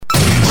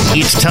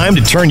It's time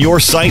to turn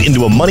your site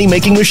into a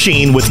money-making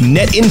machine with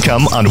net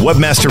income on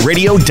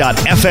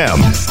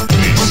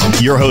webmasterradio.fm.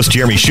 Your host,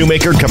 Jeremy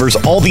Shoemaker, covers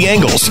all the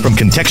angles from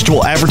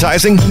contextual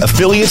advertising,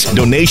 affiliates,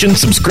 donation,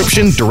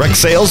 subscription, direct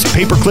sales,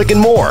 pay-per-click,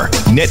 and more.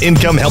 Net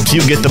income helps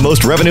you get the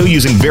most revenue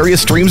using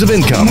various streams of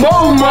income.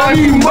 More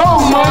money, more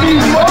money,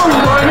 more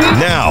money.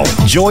 Now,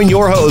 join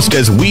your host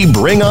as we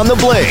bring on the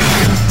bling,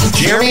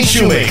 Jeremy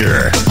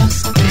Shoemaker.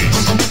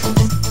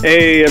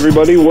 Hey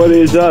everybody, what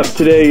is up?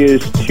 Today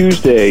is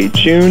Tuesday,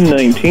 June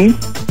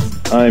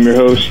 19th. I'm your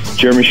host,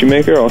 Jeremy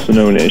Shoemaker, also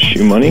known as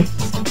Shoe Money.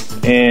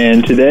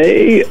 And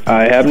today,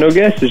 I have no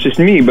guests, it's just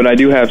me, but I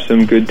do have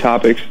some good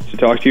topics to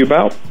talk to you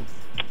about.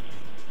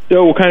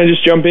 So we'll kind of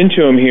just jump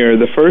into them here.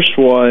 The first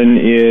one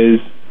is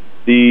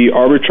the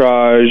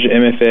arbitrage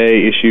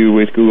MFA issue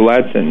with Google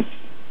AdSense.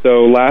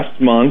 So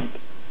last month,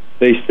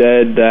 they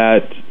said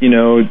that,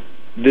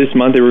 this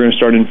month they were going to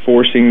start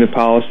enforcing the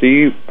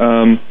policy,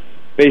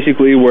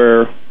 basically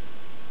where,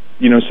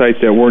 sites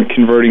that weren't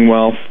converting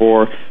well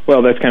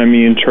that's kind of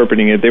me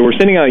interpreting it. They were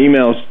sending out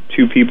emails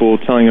to people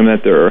telling them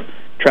that their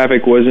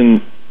traffic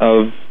wasn't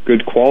of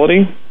good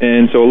quality.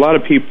 And so a lot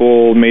of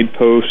people made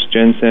posts,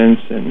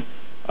 GenSense and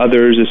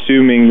others,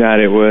 assuming that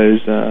it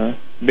was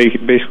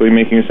basically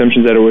making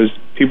assumptions that it was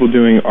people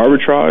doing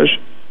arbitrage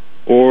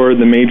or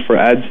the Made for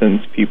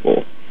AdSense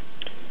people.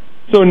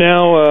 So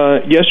now,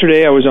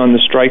 yesterday I was on the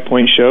Strike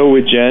Point show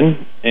with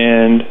Jen,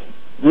 and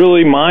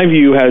really, my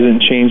view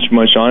hasn't changed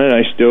much on it.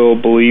 I still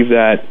believe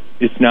that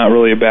it's not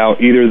really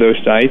about either of those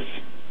sites.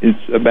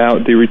 It's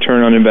about the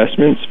return on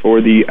investments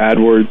for the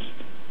AdWords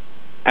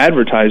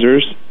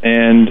advertisers.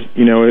 And,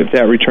 if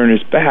that return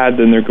is bad,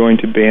 then they're going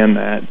to ban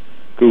that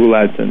Google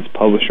AdSense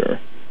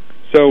publisher.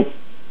 So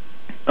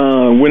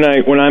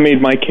when I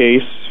made my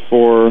case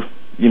for,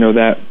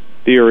 that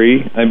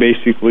theory, I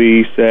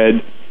basically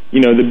said,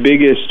 the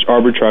biggest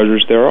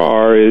arbitragers there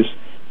are is,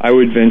 I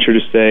would venture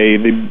to say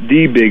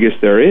the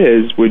biggest there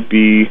is would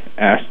be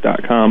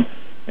Ask.com.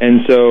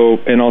 And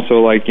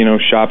also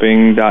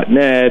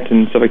shopping.net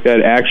and stuff like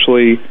that.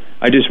 Actually,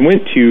 I just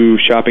went to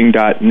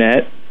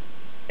shopping.net,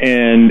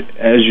 and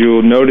as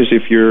you'll notice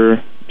if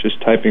you're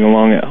just typing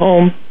along at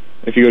home,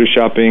 if you go to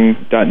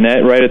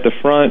shopping.net, right at the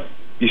front,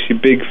 you see a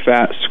big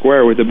fat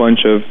square with a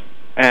bunch of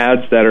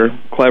ads that are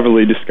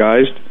cleverly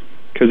disguised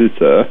because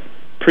it's a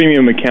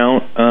premium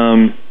account.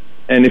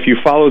 And if you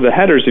follow the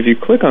headers, if you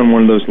click on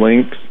one of those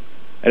links,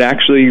 it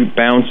actually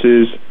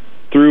bounces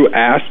through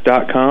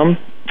Ask.com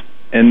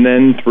and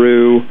then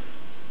through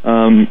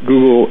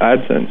Google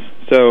AdSense.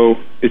 So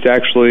it's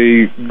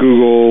actually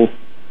Google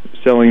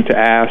selling to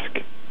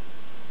Ask,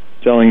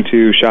 selling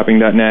to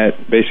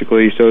Shopping.net,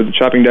 basically. So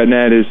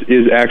Shopping.net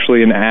is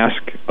actually an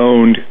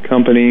Ask-owned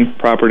company,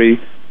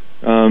 property.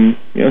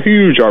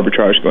 Huge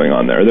arbitrage going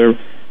on there.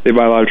 They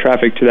buy a lot of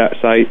traffic to that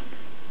site.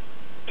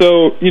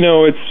 So,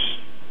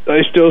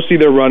 I still see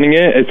they're running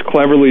it. It's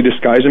cleverly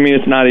disguised.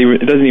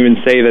 It doesn't even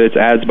say that it's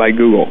ads by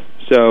Google.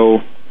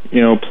 So,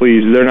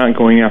 please, they're not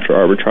going after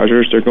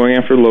arbitragers. They're going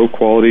after low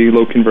quality,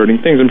 low converting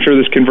things. I'm sure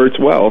this converts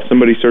well.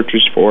 Somebody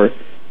searches for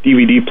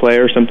DVD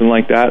player or something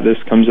like that. This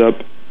comes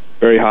up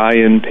very high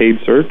in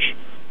paid search.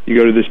 You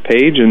go to this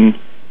page and,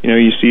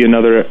 you see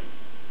another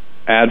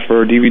ad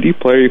for a DVD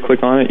player. You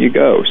click on it, you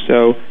go.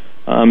 So,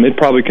 it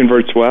probably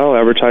converts well.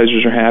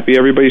 Advertisers are happy.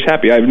 Everybody's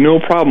happy. I have no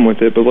problem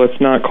with it, but let's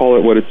not call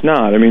it what it's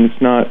not.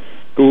 It's not.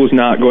 Google's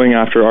not going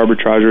after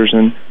arbitragers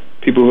and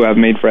people who have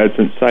Made for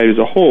AdSense site as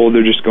a whole.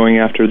 They're just going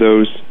after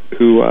those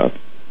who,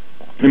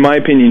 in my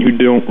opinion, who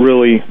don't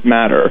really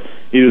matter.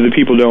 Either the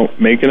people don't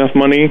make enough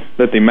money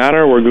that they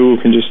matter, or Google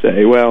can just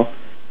say, well,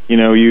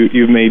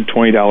 you've made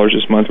 $20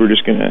 this month. We're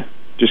just gonna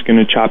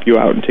chop you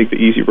out and take the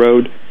easy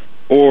road.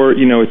 Or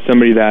it's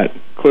somebody that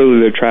clearly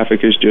their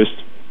traffic is just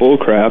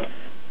bullcrap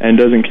and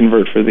doesn't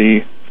convert for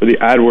the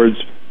AdWords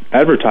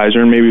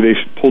advertiser, and maybe they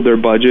pulled their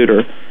budget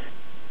or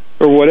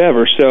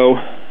whatever. So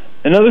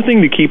another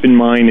thing to keep in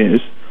mind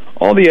is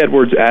all the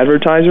AdWords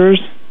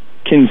advertisers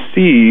can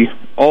see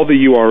all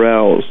the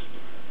URLs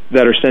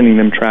that are sending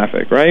them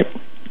traffic, right?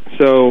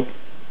 So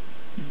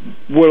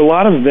what a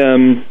lot of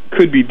them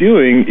could be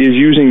doing is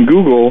using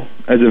Google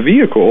as a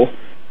vehicle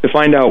to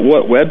find out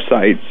what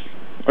websites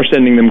are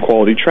sending them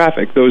quality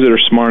traffic, those that are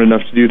smart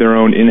enough to do their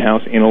own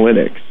in-house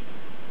analytics.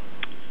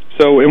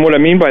 So, and what I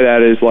mean by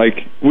that is,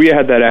 we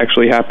had that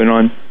actually happen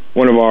on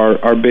one of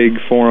our big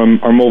forum,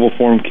 our mobile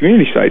forum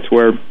community sites,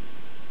 where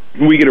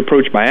we get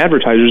approached by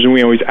advertisers, and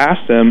we always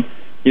ask them,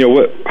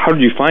 how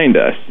did you find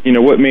us?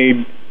 What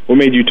made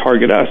you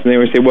target us? And they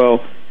always say,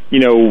 well,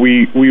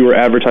 we were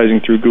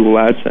advertising through Google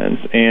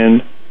AdSense,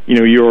 and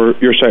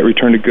your site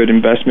returned a good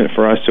investment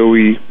for us, so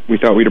we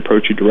thought we'd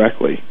approach you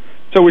directly.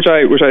 So, which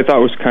I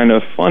thought was kind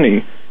of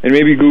funny, and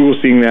maybe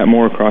Google's seeing that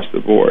more across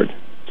the board.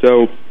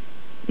 So,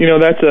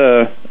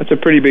 that's a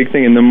pretty big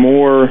thing, and the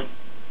more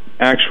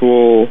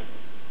actual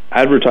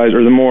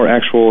the more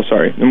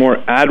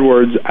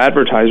AdWords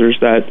advertisers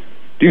that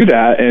do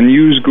that and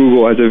use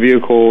Google as a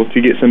vehicle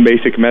to get some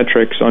basic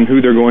metrics on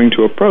who they're going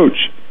to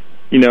approach,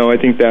 I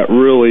think that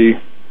really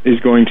is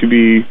going to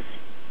be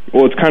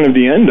well, it's kind of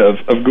the end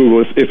of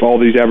Google if all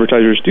these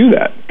advertisers do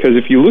that. Because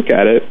if you look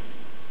at it,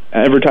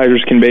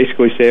 advertisers can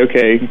basically say,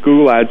 okay,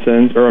 Google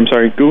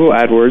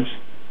AdWords,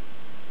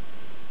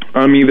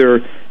 I'm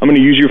going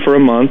to use you for a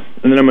month,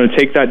 and then I'm going to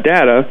take that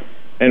data,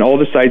 and all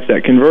the sites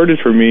that converted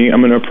for me,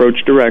 I'm going to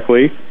approach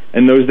directly,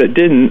 and those that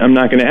didn't, I'm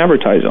not going to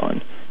advertise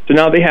on. So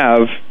now they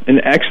have an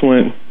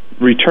excellent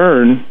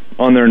return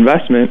on their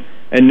investment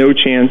and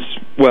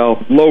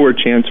lower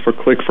chance for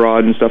click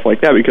fraud and stuff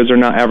like that, because they're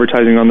not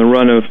advertising on the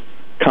run of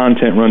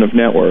content, run of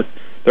network.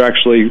 They're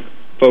actually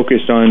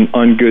focused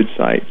on good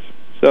sites.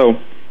 So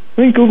I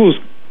think Google,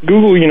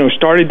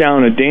 started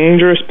down a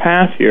dangerous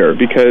path here,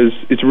 because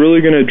it's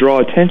really going to draw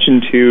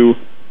attention to,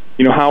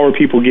 how are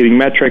people getting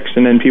metrics,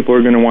 and then people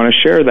are going to want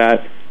to share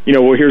that.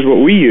 Well, here's what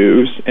we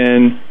use,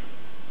 and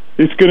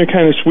it's going to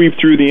kind of sweep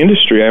through the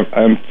industry.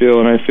 I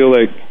feel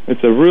like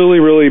it's a really,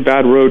 really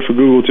bad road for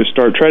Google to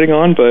start treading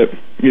on. But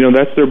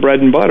that's their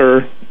bread and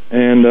butter,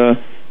 and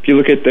if you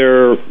look at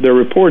their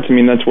reports,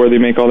 that's where they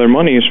make all their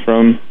money is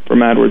from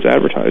AdWords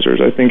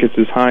advertisers. I think it's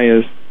as high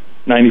as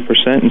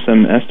 90% in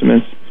some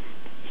estimates.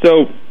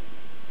 So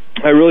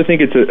I really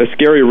think it's a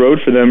scary road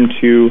for them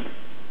to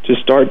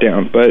start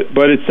down,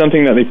 but it's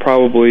something that they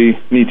probably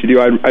need to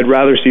do. I'd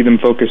rather see them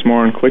focus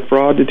more on click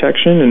fraud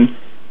detection and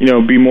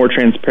be more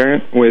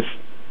transparent with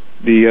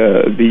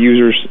the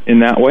users in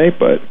that way.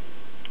 But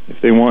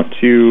if they want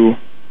to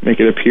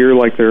make it appear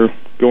like they're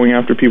going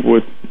after people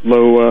with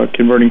low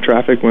converting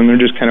traffic when they're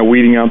just kind of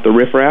weeding out the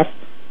riffraff,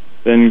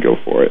 then go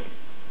for it.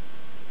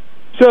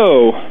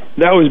 So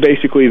that was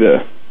basically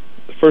the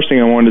first thing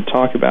I wanted to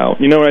talk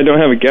about. I don't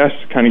have a guest,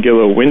 kind of get a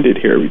little winded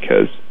here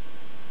because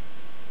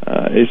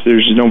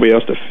there's nobody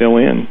else to fill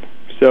in.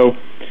 So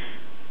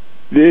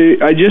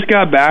I just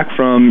got back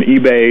from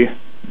eBay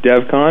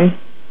DevCon,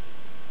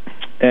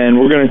 and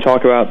we're going to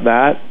talk about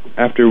that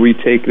after we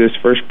take this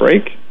first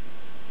break.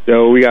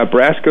 So we got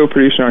Brasco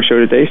producing our show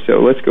today,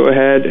 so let's go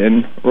ahead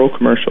and roll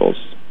commercials.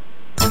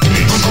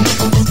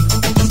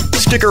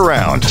 Stick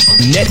around.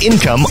 Net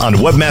Income on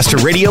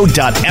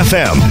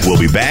webmasterradio.fm. We'll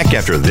be back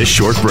after this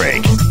short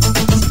break.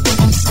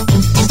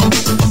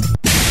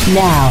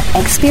 Now,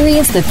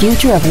 experience the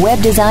future of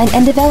web design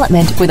and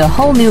development with a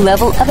whole new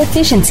level of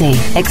efficiency,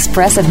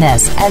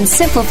 expressiveness, and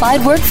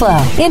simplified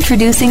workflow.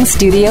 Introducing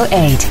Studio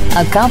 8,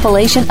 a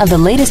compilation of the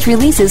latest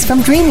releases from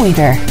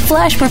Dreamweaver,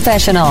 Flash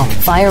Professional,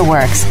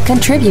 Fireworks,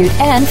 Contribute,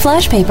 and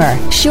FlashPaper.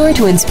 Sure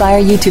to inspire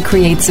you to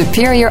create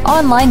superior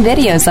online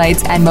video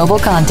sites and mobile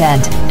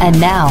content. And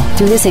now,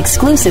 through this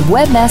exclusive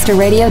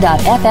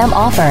webmasterradio.fm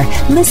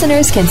offer,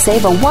 listeners can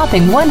save a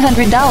whopping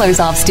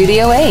 $100 off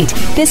Studio 8.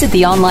 Visit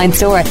the online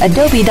store at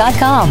Adobe.com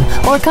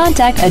or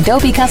contact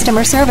Adobe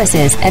Customer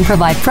Services and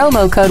provide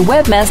promo code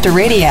Webmaster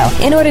Radio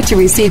in order to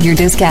receive your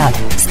discount.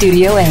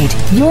 Studio 8,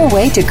 your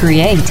way to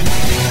create.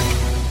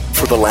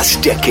 For the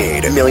last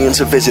decade,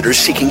 millions of visitors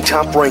seeking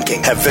top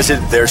ranking have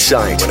visited their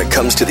site. When it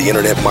comes to the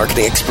internet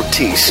marketing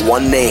expertise,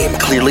 one name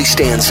clearly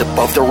stands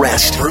above the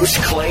rest. Bruce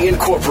Clay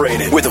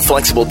Incorporated. With a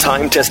flexible,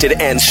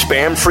 time-tested, and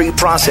spam-free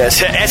process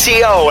to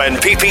SEO and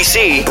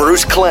PPC,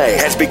 Bruce Clay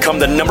has become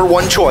the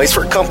 #1 choice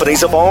for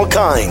companies of all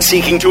kinds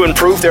seeking to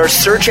improve their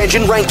search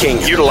engine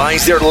ranking.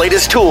 Utilize their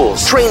latest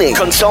tools, training,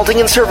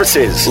 consulting, and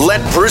services.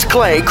 Let Bruce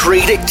Clay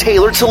create a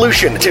tailored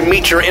solution to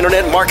meet your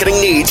internet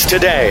marketing needs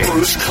today.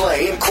 Bruce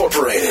Clay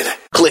Incorporated.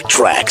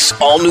 ClickTracks,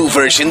 all new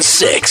version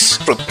 6.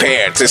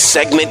 Prepare to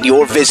segment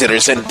your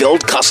visitors and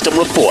build custom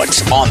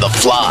reports on the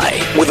fly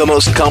with the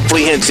most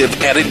comprehensive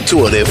and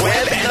intuitive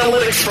web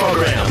analytics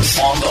programs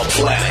on the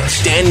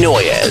planet. Dan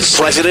Noyes,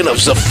 president of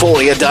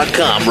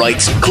Sephoria.com,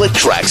 writes,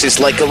 ClickTracks is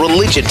like a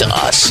religion to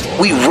us.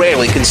 We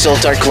rarely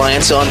consult our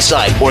clients on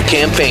site or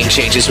campaign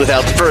changes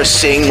without first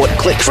seeing what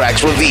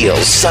ClickTracks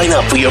reveals. Sign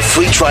up for your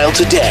free trial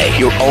today.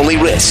 Your only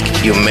risk,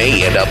 you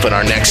may end up in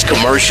our next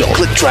commercial.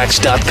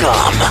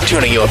 ClickTracks.com,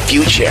 turning your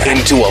future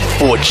into a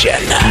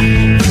fortune.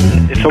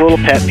 It's a little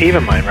pet peeve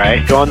of mine,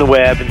 right? Go on the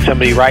web and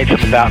somebody writes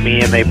up about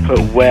me and they put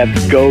web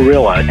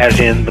gorilla, as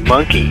in the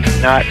monkey,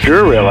 not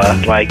gorilla,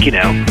 like,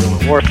 guerrilla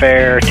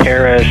warfare,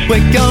 terrorists. We're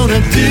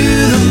gonna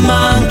do the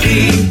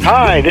monkey.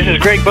 Hi, this is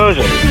Greg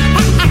Bozo.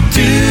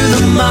 Do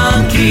the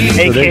monkey.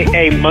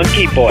 A.K.A.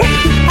 Monkey Boy.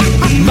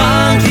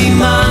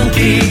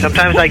 Monkey.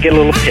 Sometimes I get a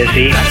little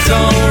pissy. That's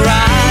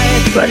alright.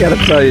 I gotta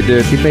tell you,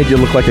 dude, he made you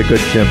look like a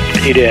good chimp.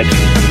 He did.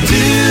 Do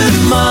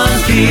the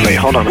monkey. Wait,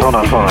 hold on.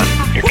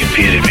 You're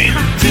confusing me.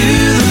 Do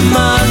the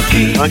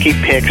monkey.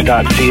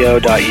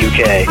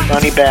 Monkeypics.co.uk.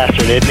 Funny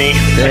bastard, isn't he?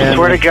 Damn. I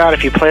swear to God,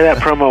 if you play that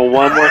promo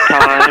one more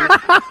time,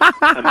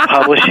 I'm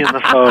publishing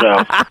the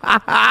photo.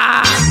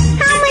 How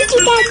much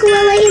is that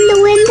gorilla in the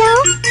window?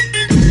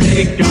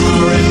 Take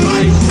your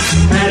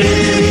advice at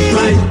any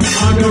price.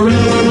 A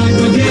gorilla like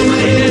Magilla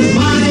is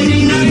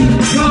mighty nice.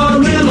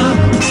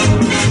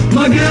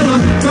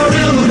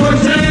 Gorilla for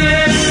sale.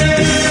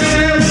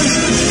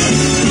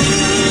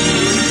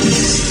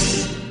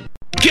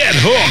 Get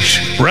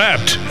hooked,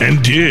 wrapped,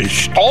 and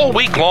dished all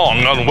week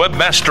long on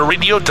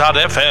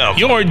webmasterradio.fm,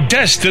 your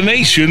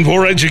destination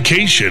for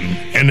education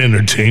and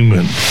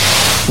entertainment.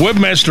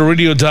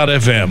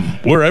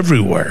 Webmasterradio.fm, we're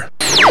everywhere.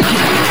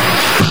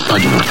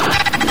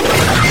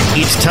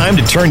 It's time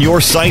to turn your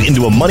site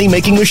into a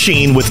money-making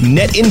machine with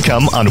net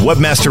income on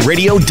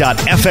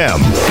webmasterradio.fm.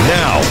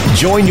 Now,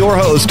 join your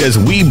host as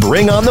we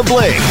bring on the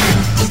bling,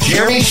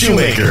 Jeremy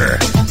Shoemaker.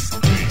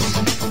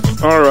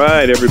 All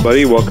right,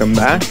 everybody, welcome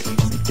back.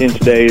 And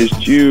today is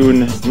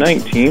June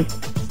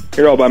 19th.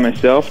 Here all by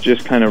myself,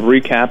 just kind of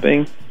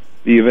recapping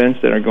the events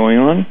that are going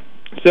on.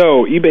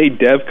 So, eBay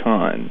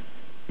DevCon.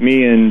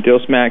 Me and Dill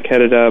Smack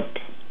headed up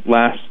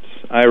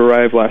I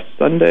arrived last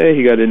Sunday.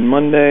 He got in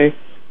Monday.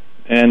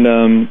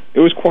 And it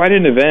was quite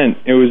an event.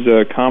 It was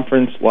a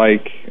conference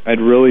like I'd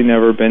really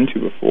never been to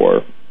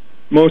before.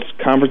 Most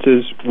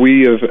conferences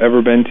we have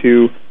ever been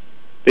to,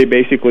 they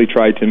basically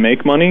tried to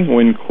make money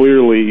when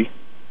clearly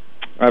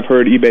I've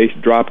heard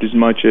eBay dropped as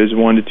much as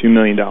 $1 to $2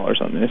 million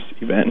on this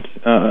event.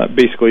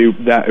 Basically,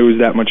 that it was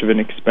that much of an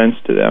expense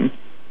to them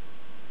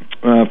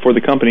for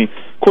the company.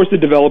 Of course, the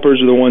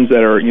developers are the ones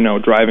that are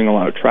driving a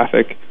lot of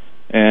traffic,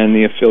 and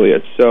the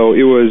affiliates. So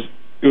it was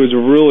a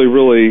really,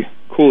 really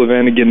cool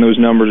event. Again, those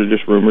numbers are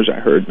just rumors I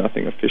heard,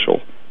 nothing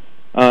official.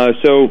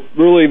 So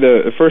really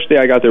the first day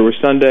I got there was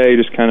Sunday,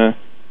 just kind of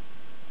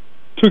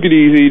took it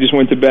easy, just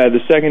went to bed. The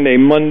second day,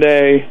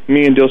 Monday,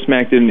 me and Dill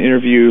Smack did an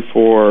interview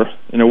for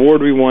an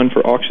award we won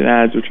for Auction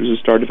Ads, which was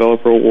a Star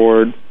Developer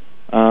Award,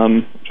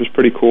 which was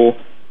pretty cool.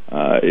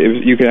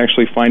 You can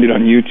actually find it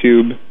on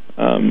YouTube.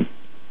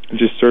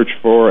 Just search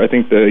for, I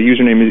think the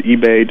username is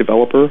eBay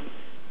Developer.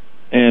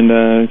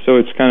 And so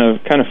it's kind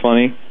of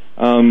funny.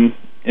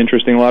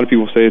 Interesting. A lot of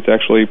people say it's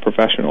actually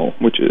professional,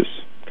 which is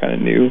kind of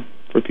new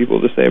for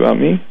people to say about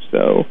me.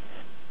 So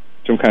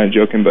I'm kind of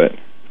joking, but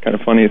kind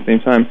of funny at the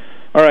same time.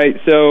 All right,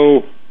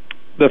 so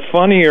the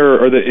funnier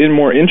or the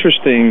more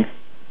interesting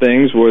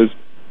things was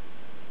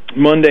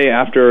Monday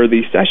after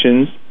the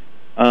sessions.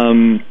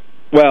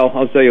 Well,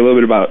 I'll tell you a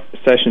little bit about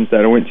sessions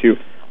that I went to.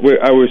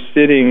 I was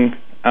sitting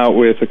out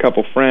with a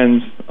couple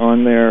friends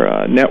on their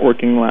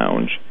networking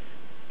lounge,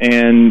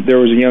 and there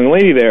was a young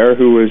lady there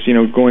who was,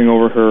 going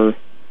over her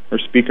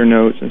speaker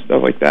notes and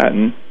stuff like that,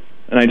 and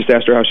I just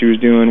asked her how she was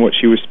doing, what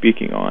she was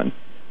speaking on.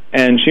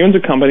 And she owns a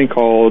company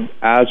called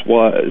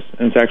AsWas,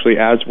 and it's actually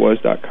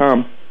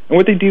aswas.com. And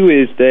what they do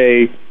is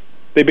they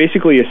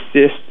basically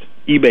assist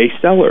eBay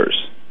sellers,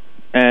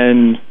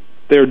 and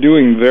they're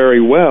doing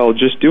very well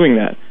just doing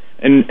that.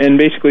 And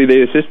basically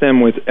they assist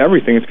them with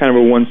everything. It's kind of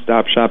a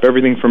one-stop shop,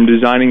 everything from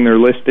designing their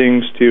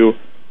listings to,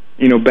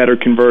 better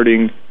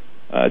converting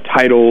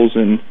titles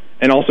and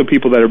also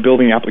people that are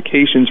building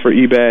applications for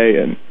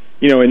eBay, and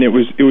and it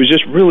was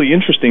just really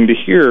interesting to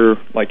hear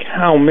like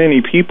how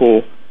many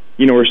people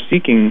are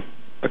seeking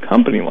a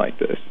company like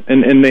this,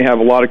 and they have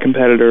a lot of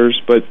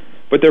competitors, but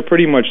they're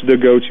pretty much the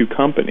go-to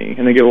company,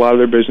 and they get a lot of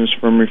their business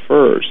from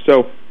referrers.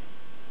 So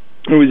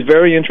it was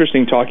very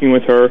interesting talking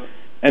with her,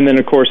 and then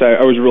of course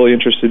I was really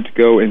interested to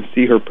go and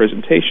see her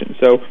presentation.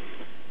 So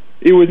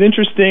it was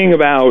interesting.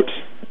 About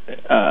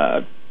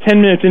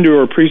 10 minutes into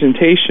her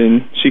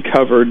presentation, she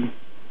covered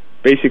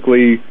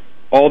basically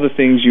all the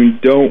things you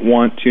don't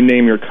want to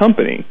name your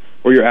company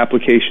or your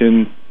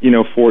application,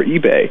 for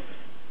eBay.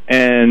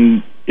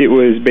 And it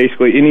was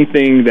basically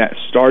anything that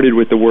started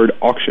with the word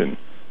auction,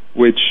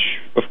 which,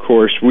 of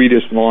course, we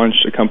just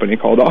launched a company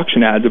called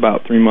Auction Ads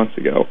about 3 months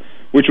ago,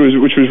 which was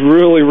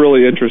really,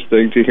 really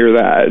interesting to hear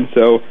that. And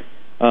so,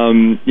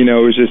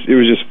 it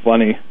was just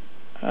funny.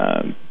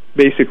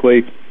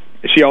 Basically,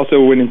 she also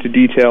went into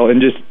detail,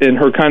 and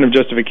her kind of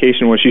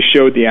justification was she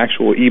showed the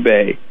actual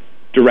eBay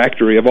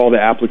directory of all the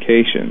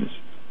applications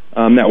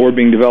that were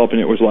being developed,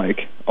 and it was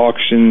like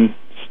auction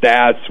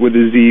stats with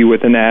a Z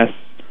with an S.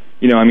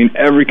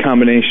 Every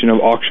combination of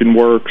auction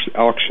works,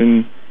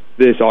 auction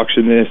this,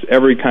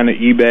 every kind of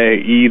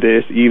eBay, E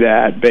this, E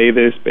that, Bay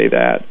this, Bay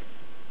that,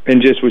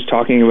 and just was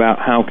talking about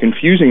how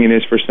confusing it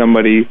is for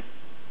somebody,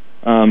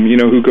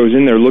 who goes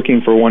in there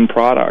looking for one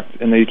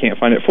product and they can't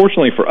find it.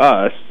 Fortunately for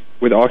us,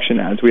 with Auction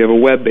Ads, we have a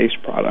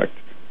web-based product.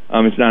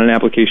 It's not an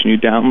application you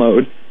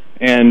download,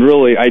 and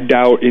really, I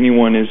doubt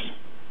anyone has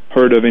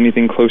heard of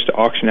anything close to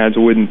Auction Ads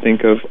wouldn't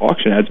think of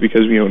Auction Ads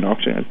because we own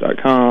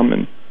auctionads.com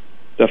and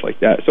stuff like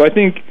that. So I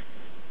think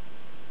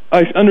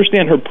I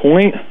understand her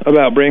point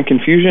about brand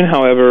confusion.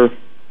 However,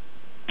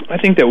 I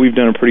think that we've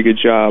done a pretty good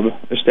job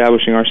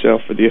establishing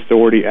ourselves for the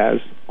authority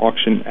as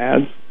Auction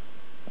Ads.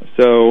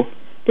 So,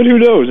 but who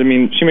knows?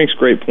 She makes a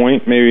great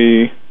point.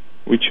 Maybe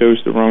we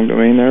chose the wrong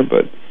domain there,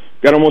 but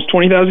got almost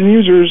 20,000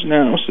 users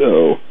now,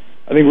 so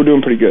I think we're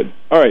doing pretty good.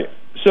 All right.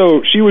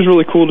 So she was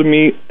really cool to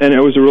meet, and it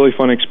was a really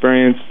fun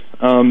experience.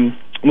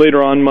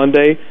 Later on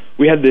Monday,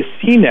 we had this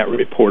CNET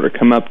reporter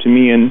come up to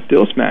me and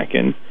Dill Smack,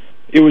 and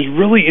it was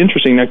really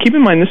interesting. Now, keep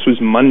in mind, this was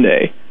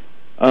Monday,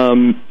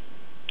 and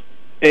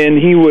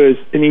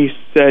he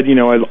said,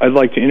 I'd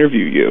like to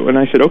interview you. And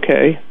I said,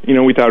 okay.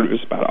 We thought it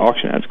was about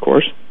Auction Ads, of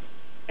course.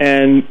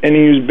 And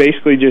he was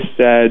basically just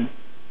said,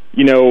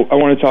 I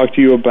want to talk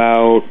to you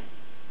about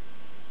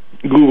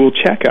Google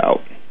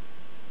Checkout.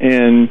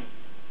 And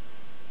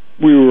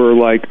we were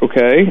like,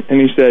 okay.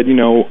 And he said,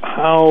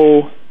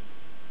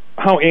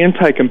 how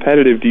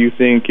anti-competitive do you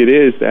think it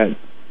is that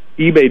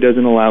eBay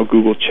doesn't allow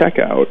Google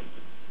Checkout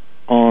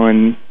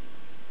on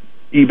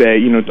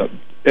eBay,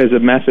 as a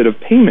method of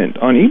payment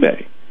on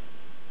eBay.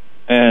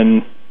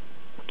 And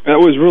that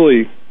was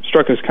really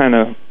struck us kind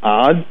of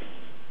odd.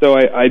 So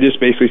I just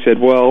basically said,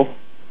 well,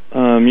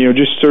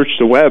 just search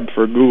the web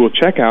for Google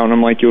Checkout, and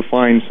I'm like, you'll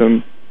find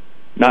some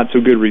not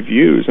so good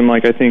reviews. And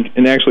like, I think,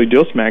 and actually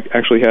Dilsmack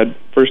actually had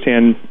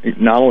firsthand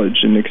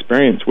knowledge and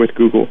experience with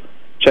Google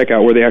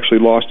Checkout where they actually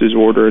lost his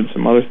order and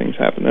some other things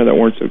happened there that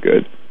weren't so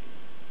good.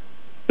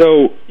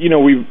 So,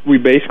 we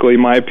basically,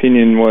 my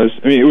opinion was,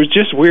 it was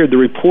just weird. The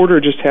reporter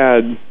just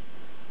had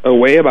a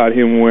way about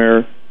him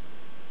where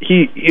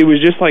it was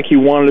just like he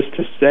wanted us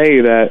to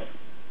say that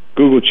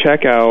Google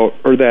Checkout,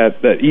 or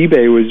that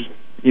eBay was,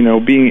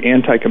 being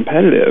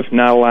anti-competitive,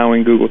 not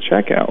allowing Google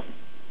Checkout.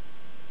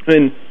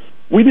 And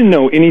we didn't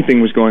know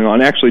anything was going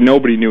on. Actually,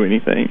 nobody knew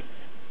anything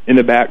in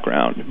the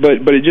background.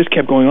 But it just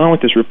kept going on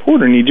with this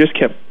reporter, and he just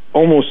kept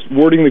almost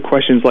wording the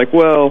questions like,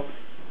 well,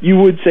 you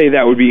would say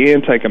that would be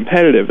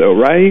anti-competitive, though,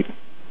 right?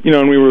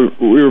 And we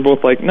were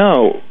both like,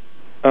 no,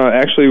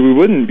 actually we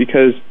wouldn't,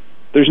 because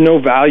there's no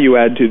value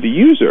add to the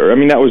user.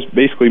 That was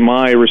basically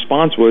my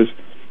response was,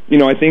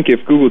 I think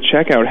if Google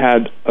Checkout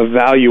had a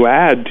value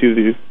add to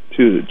the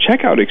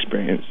checkout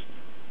experience,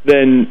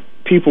 then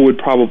people would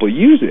probably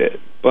use it.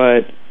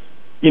 But,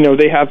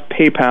 they have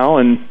PayPal,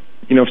 and,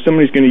 if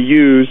somebody's going to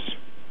use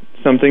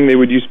something, they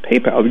would use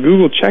PayPal. The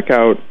Google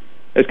Checkout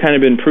has kind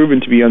of been proven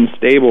to be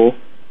unstable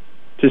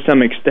to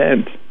some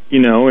extent,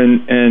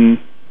 and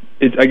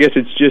I guess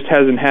it just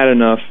hasn't had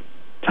enough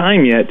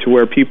time yet to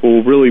where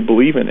people really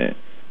believe in it.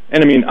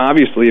 And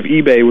obviously, if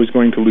eBay was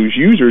going to lose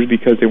users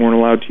because they weren't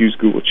allowed to use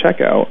Google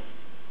Checkout,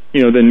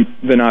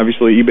 then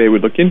obviously eBay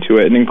would look into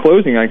it. And in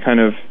closing, I kind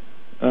of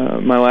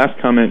my last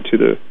comment to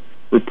the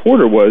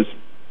reporter was,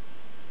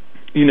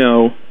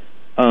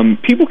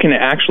 people can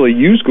actually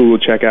use Google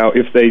Checkout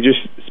if they just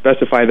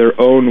specify their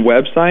own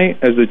website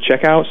as a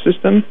checkout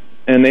system,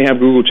 and they have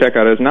Google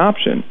Checkout as an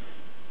option.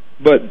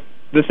 But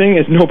the thing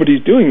is,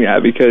 nobody's doing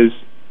that because,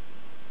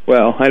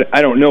 well,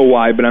 I don't know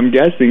why, but I'm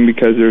guessing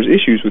because there's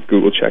issues with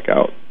Google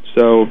Checkout.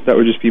 So that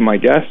would just be my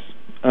guess.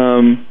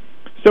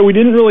 So we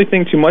didn't really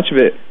think too much of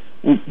it,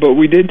 but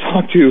we did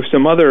talk to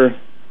some other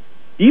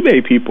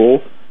eBay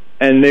people,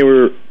 and we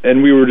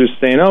were just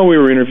saying, we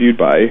were interviewed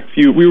by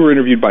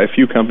a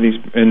few companies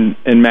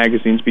and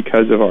magazines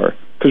because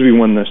we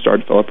won the Star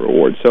Developer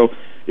Award. So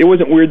it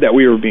wasn't weird that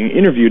we were being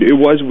interviewed. It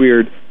was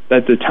weird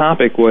that the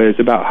topic was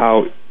about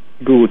how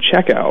Google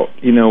Checkout,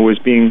 was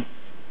being,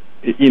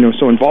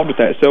 so involved with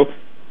that. So,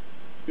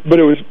 but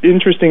it was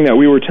interesting that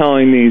we were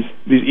telling these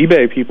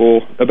eBay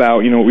people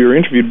about, what we were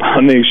interviewed about,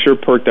 and they sure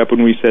perked up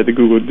when we said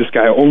this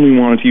guy only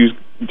wanted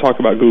to talk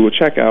about Google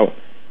Checkout,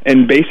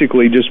 and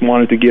basically just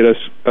wanted to get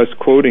us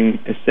quoting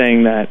as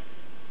saying that,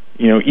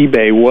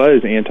 eBay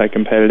was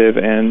anti-competitive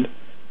and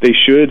they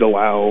should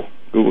allow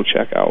Google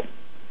Checkout.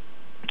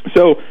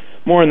 So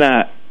more on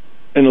that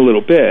in a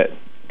little bit,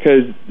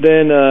 because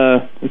then,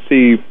 let's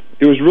see,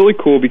 it was really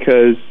cool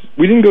because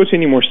we didn't go to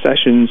any more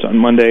sessions on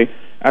Monday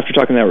after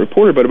talking to that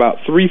reporter, but about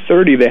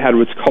 3:30 they had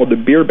what's called the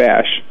Beer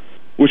Bash,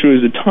 which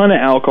was a ton of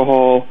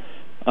alcohol,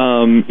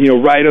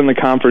 right on the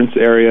conference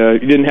area.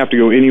 You didn't have to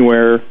go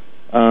anywhere.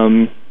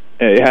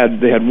 They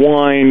had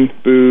wine,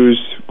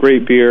 booze,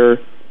 great beer.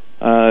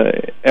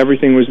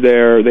 Everything was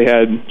there. They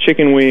had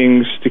chicken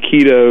wings,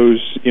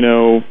 taquitos,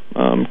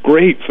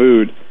 great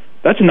food.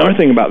 That's another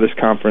thing about this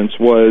conference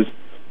was,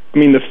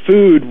 the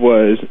food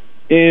was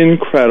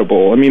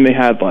incredible. They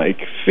had like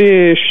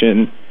fish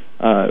and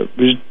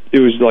it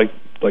was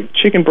like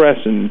chicken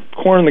breasts and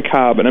corn on the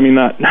cob, and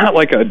not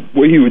like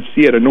what you would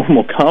see at a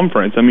normal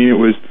conference.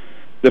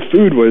 The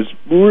food was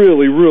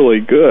really, really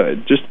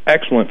good, just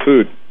excellent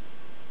food.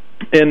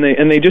 And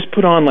they just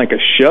put on like a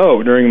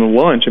show during the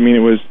lunch.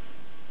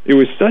 It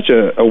was such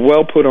a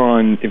well put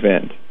on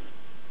event.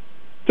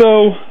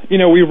 So,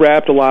 we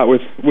wrapped a lot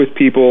with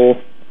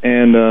people,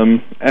 and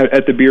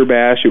at the Beer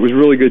Bash, it was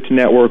really good to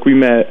network. We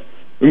met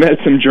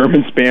some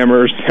German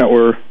spammers that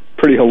were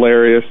pretty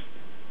hilarious.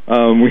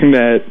 We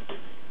met,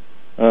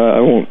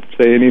 I won't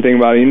say anything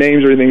about any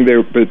names or anything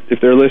there, but if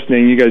they're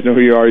listening, you guys know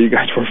who you are. You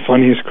guys were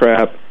funny as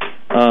crap.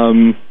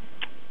 I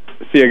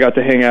got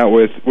to hang out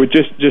with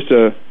just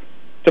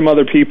some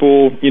other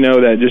people,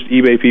 that just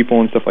eBay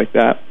people and stuff like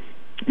that.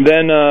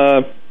 Then,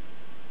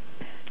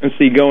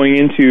 going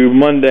into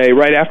Monday,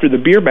 right after the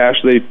Beer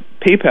Bash,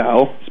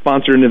 PayPal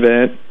sponsored an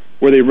event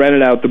where they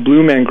rented out the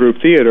Blue Man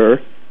Group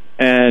Theater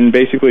and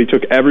basically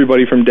took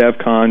everybody from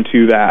DevCon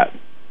to that.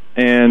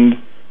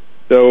 And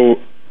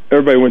so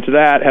everybody went to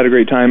that, had a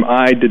great time.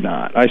 I did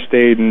not. I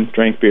stayed and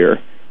drank beer.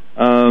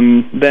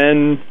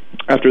 Then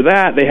after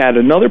that, they had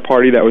another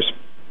party that was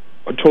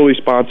totally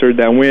sponsored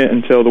that went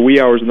until the wee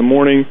hours of the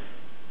morning.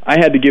 I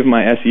had to give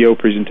my SEO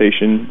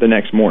presentation the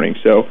next morning,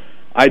 so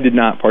I did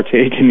not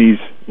partake in these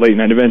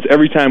late-night events.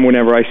 Every time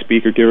whenever I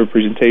speak or give a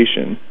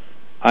presentation,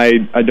 I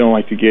don't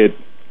like to get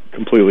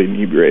completely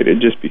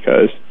inebriated just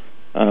because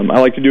I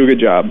like to do a good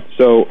job.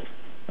 So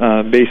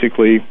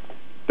basically,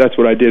 that's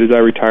what I did is I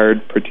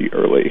retired pretty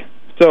early.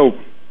 So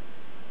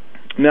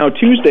now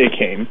Tuesday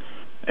came,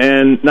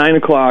 and 9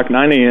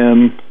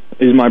 a.m.,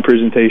 is my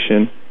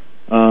presentation.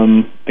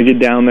 I get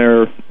down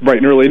there bright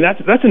and early, and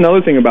that's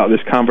another thing about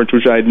this conference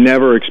which I had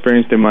never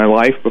experienced in my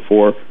life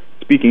before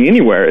speaking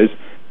anywhere, is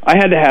I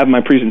had to have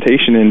my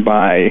presentation in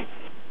by,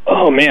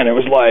 it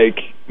was like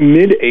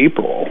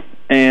mid-April,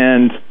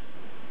 and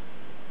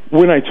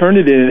when I turned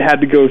it in, it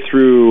had to go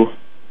through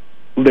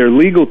their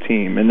legal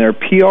team and their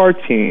PR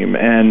team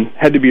and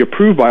had to be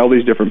approved by all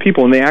these different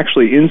people, and they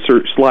actually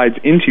insert slides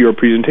into your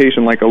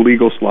presentation, like a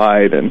legal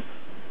slide and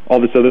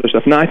all this other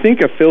stuff. Now, I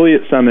think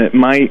Affiliate Summit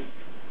might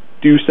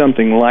do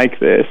something like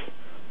this,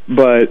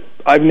 but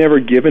I've never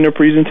given a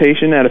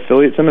presentation at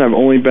Affiliate Summit. I've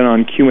only been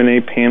on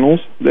Q&A panels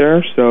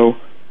there, so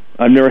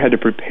I've never had to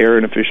prepare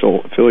an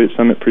official Affiliate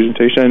Summit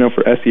presentation. I know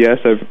for SES,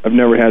 I've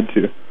never had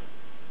to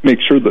make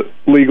sure the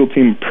legal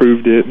team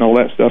approved it and all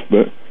that stuff,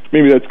 but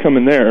maybe that's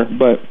coming there.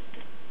 But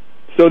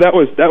so that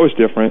was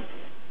different.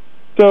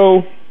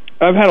 So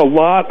I've had a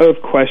lot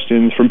of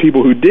questions from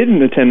people who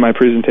didn't attend my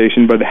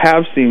presentation but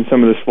have seen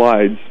some of the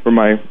slides for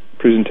my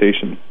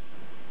presentation.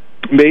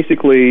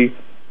 Basically,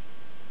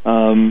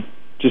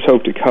 just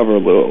hope to cover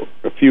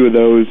a few of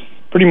those.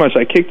 Pretty much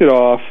I kicked it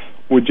off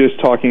with just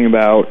talking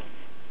about,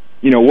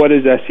 what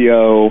is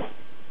SEO,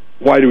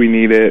 why do we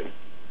need it,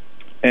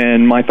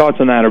 and my thoughts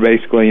on that are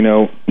basically,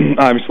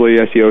 obviously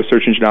SEO,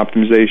 search engine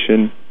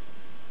optimization.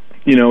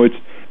 It's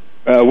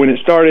when it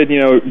started,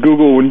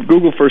 Google, when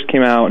Google first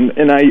came out,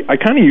 and I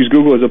kind of use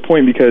Google as a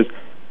point because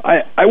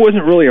I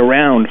wasn't really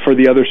around for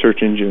the other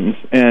search engines,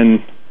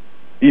 and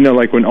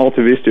like when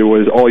Alta Vista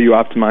was all you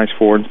optimized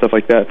for and stuff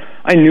like that.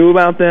 I knew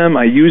about them,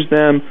 I used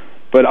them,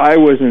 but I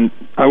wasn't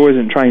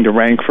trying to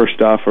rank for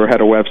stuff or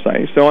had a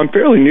website. So I'm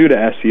fairly new to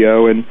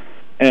SEO,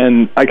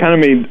 and I kind of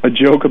made a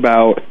joke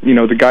about,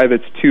 the guy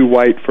that's too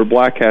white for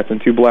black hats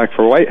and too black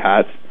for white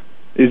hats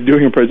is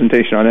doing a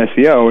presentation on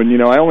SEO,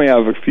 and I only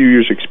have a few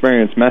years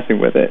experience messing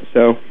with it.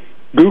 So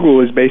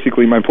Google is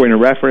basically my point of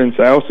reference.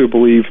 I also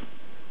believe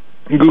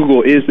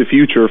Google is the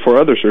future for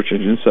other search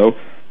engines. So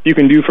you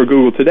can do for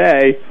Google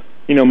today,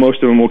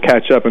 most of them will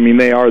catch up. I mean,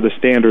 they are the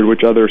standard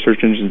which other search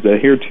engines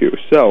adhere to.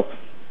 So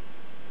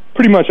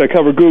pretty much I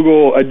cover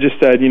Google. I just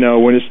said,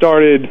 when it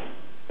started,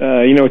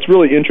 it's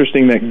really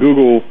interesting that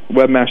Google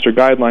Webmaster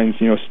Guidelines,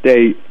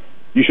 state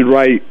you should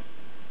write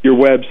your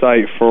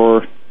website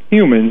for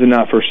humans and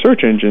not for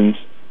search engines.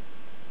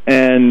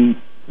 And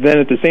then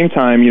at the same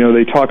time,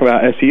 they talk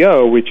about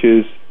SEO, which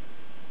is,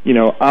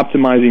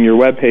 optimizing your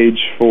web page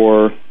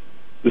for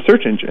the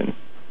search engine,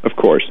 of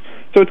course.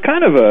 So it's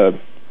kind of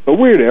a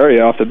weird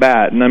area off the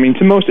bat. And I mean,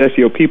 to most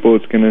SEO people,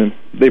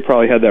 they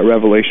probably had that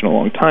revelation a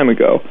long time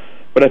ago.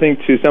 But I think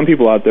to some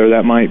people out there,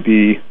 that might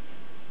be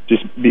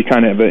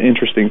kind of an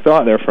interesting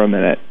thought there for a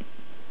minute.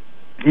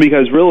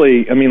 Because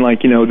really, I mean,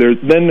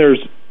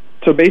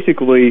 so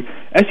basically,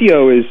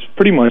 SEO is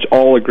pretty much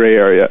all a gray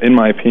area, in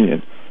my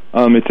opinion.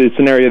 It's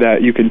an area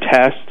that you can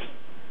test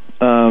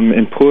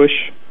and push,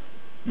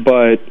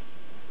 but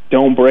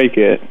don't break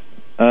it.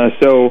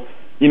 So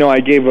I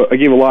gave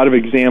a lot of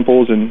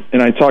examples,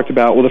 and I talked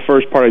about, the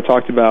first part I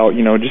talked about,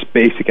 just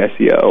basic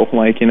SEO,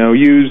 like,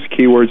 use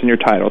keywords in your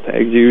title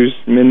tags, use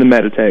them in the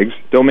meta tags,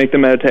 don't make the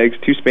meta tags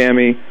too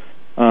spammy,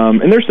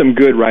 and there's some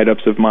good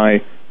write-ups of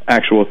my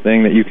actual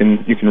thing that you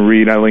can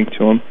read. I link to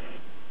them.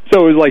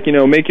 So it was like,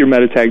 make your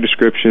meta tag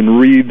description,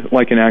 read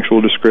like an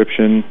actual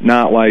description,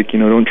 not like,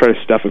 don't try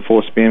to stuff it full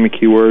of spammy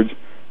keywords.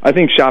 I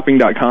think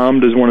shopping.com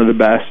does one of the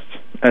best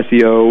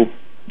SEO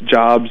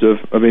jobs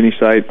of any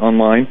site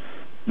online.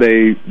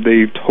 They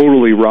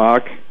totally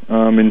rock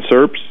in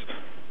SERPs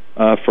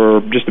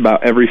for just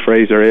about every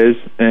phrase there is,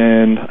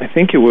 and I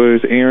think it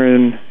was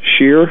Aaron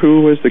Shear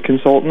who was the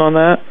consultant on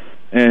that,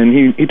 and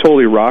he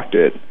totally rocked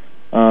it.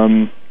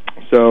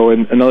 So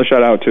another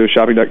shout out to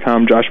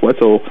shopping.com, Josh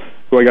Wetzel,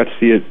 who I got to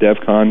see at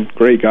DevCon.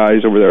 Great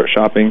guys over there at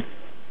Shopping.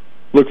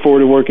 Look forward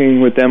to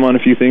working with them on a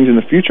few things in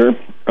the future.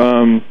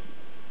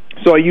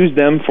 So I used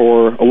them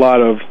for a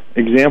lot of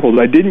examples.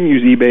 I didn't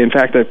use eBay. In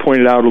fact, I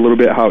pointed out a little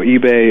bit how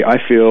eBay, I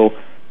feel,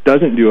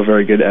 doesn't do a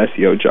very good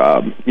SEO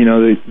job.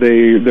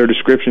 Their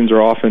descriptions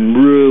are often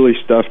really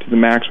stuffed to the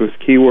max with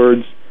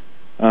keywords.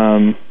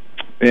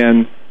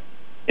 And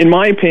in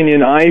my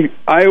opinion,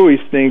 I always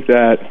think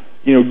that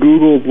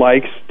Google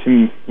likes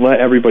to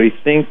let everybody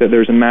think that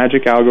there's a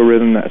magic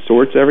algorithm that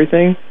sorts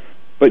everything,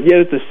 but yet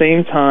at the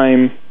same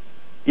time,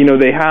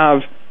 they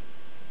have,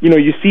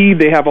 you see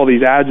they have all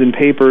these ads and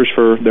papers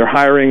they're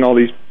hiring all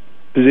these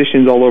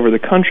positions all over the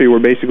country where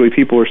basically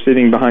people are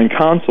sitting behind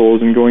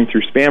consoles and going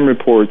through spam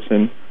reports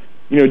and,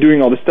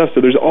 doing all this stuff.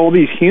 So there's all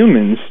these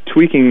humans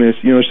tweaking this,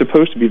 there's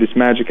supposed to be this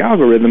magic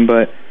algorithm,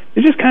 but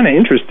it's just kind of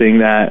interesting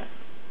that,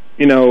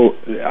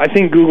 I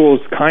think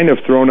Google's kind of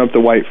thrown up the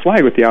white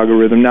flag with the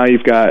algorithm. Now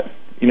you've got,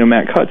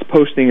 Matt Cutts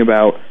posting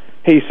about,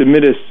 hey,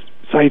 submit us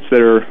sites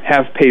that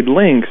have paid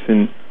links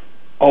and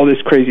all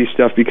this crazy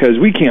stuff because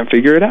we can't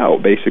figure it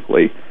out,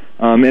 basically.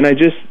 And I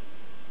just,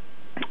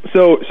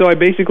 so I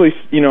basically,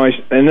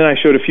 and then I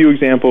showed a few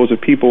examples of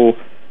people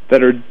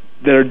that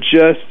are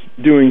just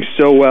doing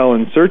so well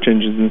in search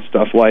engines and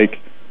stuff, like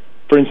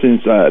for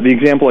instance, the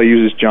example I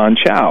use is John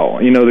Chow.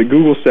 That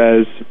Google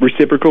says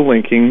reciprocal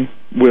linking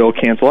will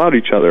cancel out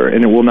each other,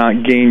 and it will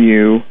not gain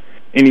you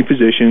any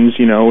positions,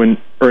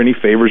 or any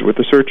favors with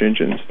the search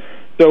engines.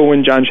 So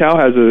when John Chow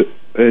has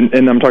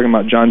and I'm talking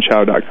about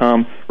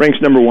johnchow.com, ranks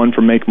number 1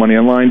 for Make Money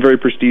Online, very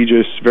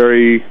prestigious,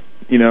 very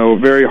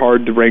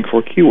hard to rank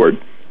for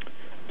keyword.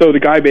 So the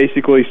guy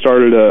basically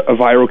started a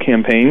viral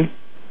campaign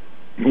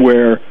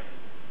where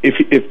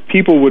if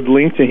people would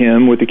link to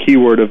him with the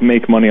keyword of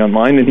Make Money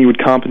Online, then he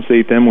would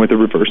compensate them with a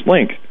reverse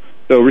link,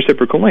 so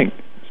reciprocal link.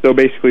 So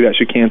basically that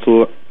should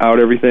cancel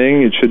out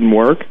everything. It shouldn't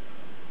work.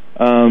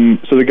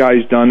 So the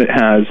guy's done it,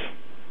 has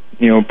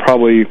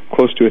probably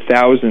close to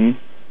 1,000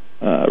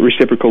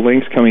 reciprocal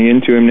links coming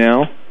into him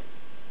now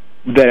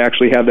that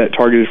actually have that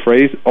targeted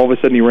phrase. All of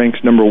a sudden he ranks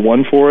number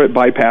 1 for it,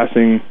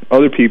 bypassing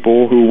other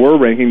people who were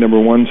ranking number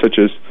 1, such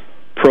as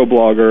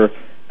ProBlogger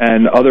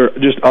and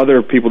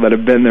other people that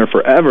have been there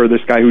forever.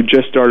 This guy who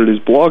just started his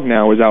blog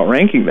now is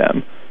outranking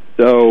them.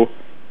 So,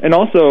 and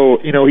also,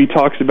 he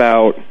talks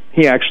about,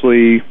 he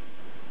actually,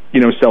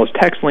 sells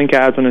text link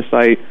ads on his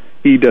site.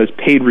 He does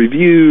paid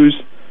reviews,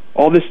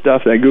 all this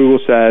stuff that Google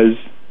says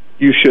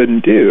you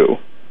shouldn't do.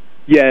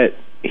 Yet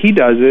he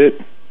does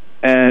it,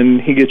 and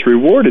he gets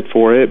rewarded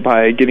for it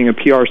by getting a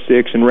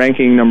PR6 and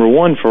ranking number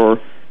 1 for,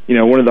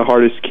 one of the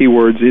hardest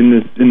keywords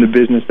in the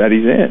business that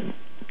he's in,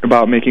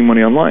 about making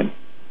money online.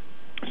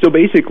 So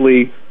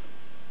basically,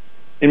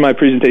 in my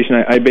presentation,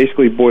 I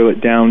basically boil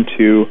it down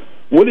to,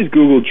 what is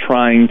Google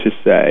trying to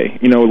say?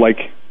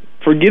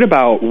 Forget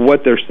about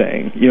what they're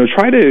saying.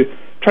 Try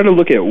to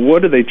look at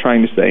what are they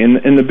trying to say.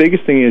 And the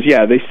biggest thing is,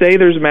 they say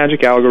there's a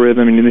magic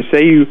algorithm, and they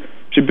say you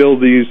should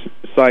build these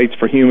sites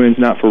for humans,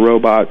 not for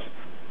robots.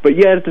 But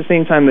yet, at the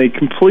same time, they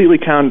completely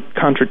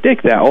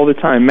contradict that all the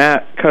time.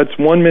 Matt Cutts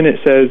 1 minute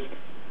says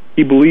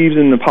he believes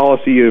in the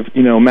policy of,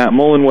 Matt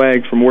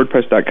Mullenweg from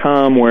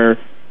WordPress.com, where,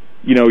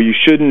 you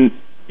shouldn't,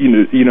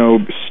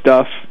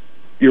 stuff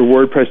your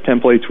WordPress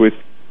templates with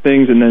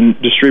things and then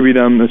distribute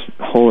them. This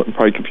whole,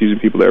 probably confusing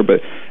people there.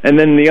 And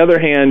then on the other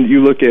hand,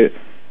 you look at,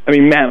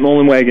 Matt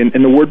Mullenweg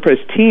and the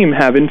WordPress team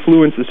have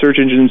influenced the search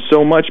engine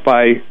so much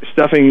by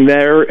stuffing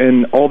their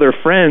and all their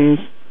friends'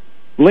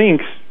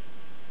 links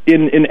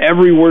in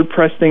every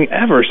WordPress thing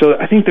ever. So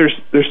I think there's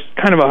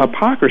kind of a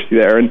hypocrisy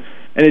there, and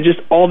it just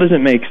all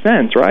doesn't make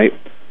sense, right?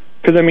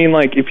 Because,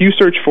 if you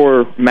search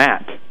for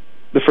Matt,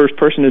 the first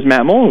person is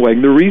Matt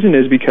Mullenweg. The reason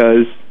is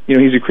because,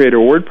 he's a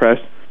creator of WordPress,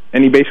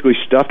 and he basically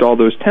stuffed all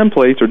those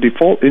templates or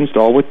default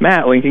install with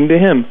Matt linking to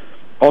him.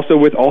 Also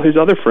with all his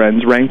other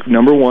friends ranked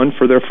number 1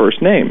 for their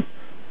first name.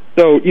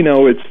 So,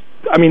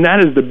 that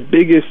is the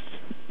biggest,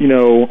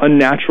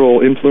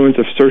 unnatural influence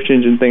of search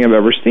engine thing I've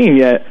ever seen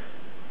yet.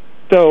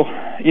 So,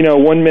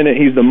 1 minute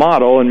he's the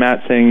model, and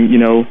Matt's saying,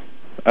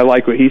 I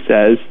like what he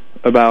says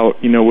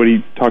about, what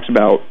he talks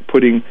about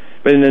putting,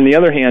 but then on the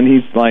other hand,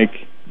 he's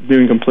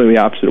doing completely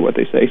opposite of what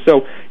they say.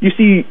 So you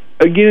see,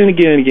 again and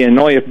again and again, and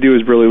all you have to do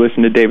is really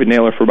listen to David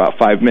Naylor for about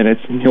 5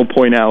 minutes, and he'll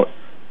point out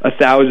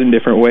 1,000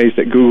 different ways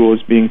that Google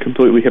is being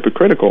completely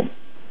hypocritical.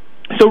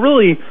 So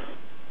really,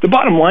 the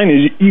bottom line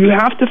is you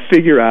have to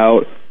figure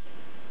out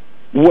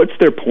what's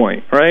their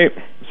point, right?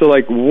 So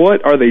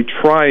what are they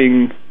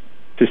trying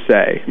to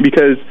say?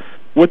 Because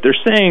what they're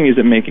saying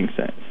isn't making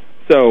sense.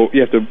 So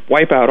you have to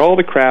wipe out all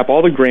the crap,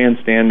 all the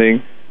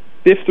grandstanding,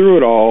 sift through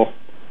it all,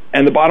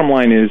 and the bottom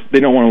line is they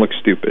don't want to look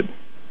stupid.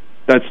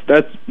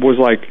 That was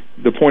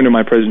the point of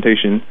my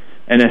presentation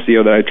and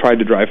SEO that I tried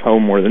to drive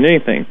home more than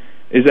anything,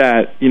 is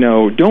that,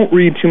 don't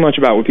read too much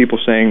about what people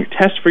are saying.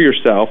 Test for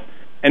yourself.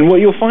 And what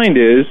you'll find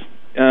is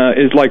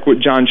like what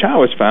John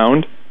Chow has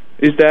found,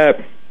 is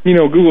that,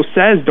 Google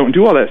says don't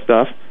do all that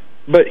stuff,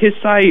 but his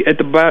site at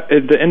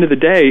the end of the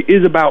day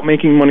is about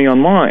making money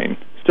online.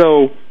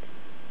 So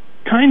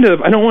kind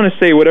of, I don't want to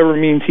say whatever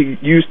means he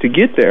used to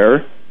get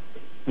there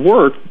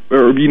work,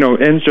 or,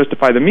 ends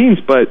justify the means,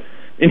 but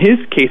in his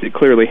case it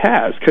clearly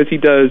has, because he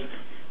does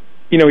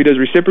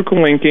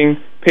reciprocal linking,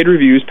 paid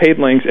reviews, paid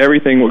links,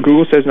 everything, what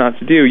Google says not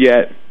to do,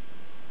 yet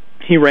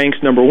he ranks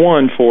number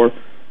 1 for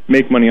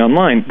make money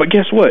online. But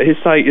guess what? His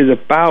site is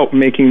about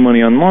making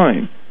money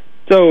online.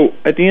 So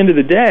at the end of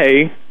the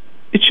day,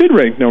 it should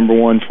rank number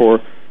 1 for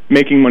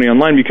making money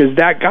online, because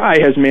that guy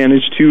has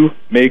managed to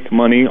make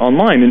money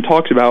online and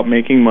talks about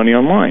making money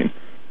online.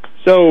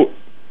 So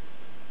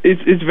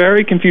it's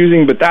very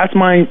confusing, but that's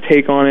my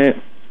take on it.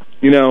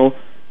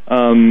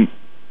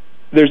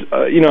 There's,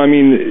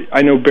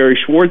 I know Barry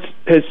Schwartz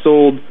has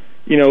sold,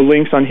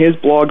 links on his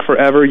blog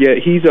forever, yet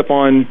he's up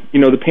on,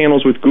 the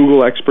panels with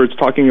Google experts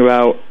talking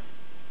about,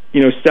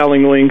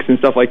 selling links and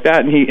stuff like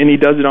that, and he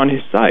does it on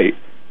his site.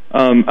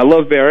 I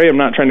love Barry. I'm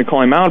not trying to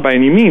call him out by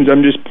any means.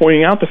 I'm just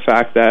pointing out the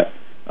fact that,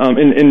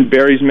 and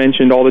Barry's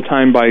mentioned all the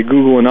time by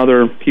Google and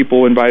other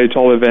people invited to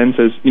all events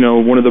as,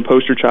 one of the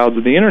poster childs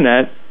of the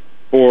internet,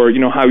 or,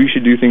 how you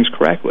should do things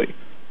correctly.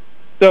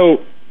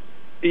 So,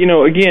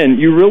 again,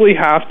 you really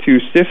have to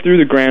sift through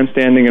the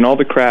grandstanding and all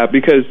the crap,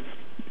 because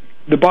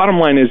the bottom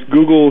line is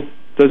Google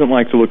doesn't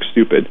like to look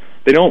stupid.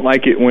 They don't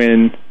like it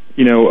when,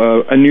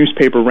 a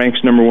newspaper ranks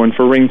number one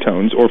for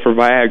ringtones or for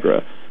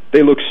Viagra,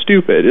 they look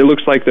stupid. It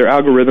looks like their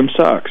algorithm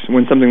sucks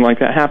when something like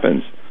that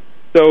happens.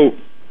 So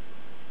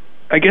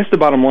I guess the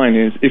bottom line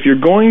is, if you're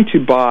going to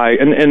buy,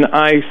 and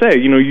I say,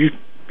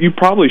 you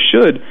probably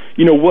should,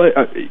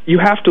 you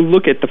have to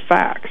look at the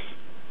facts.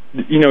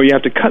 You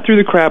have to cut through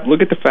the crap,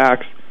 look at the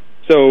facts.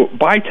 So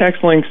buy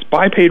text links,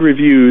 buy paid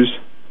reviews,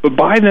 but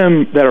buy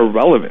them that are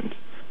relevant.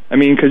 I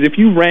mean, because if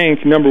you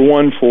rank number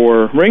one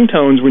for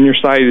ringtones when your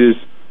site is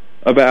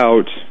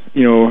about,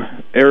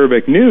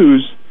 Arabic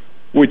news,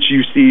 which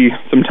you see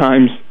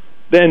sometimes,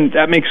 then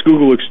that makes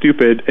Google look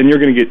stupid, and you're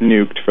going to get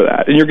nuked for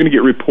that, and you're going to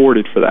get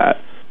reported for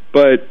that.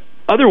 But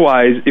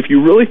otherwise, if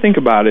you really think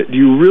about it, do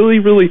you really,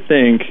 really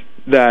think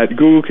that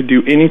Google could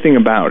do anything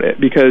about it?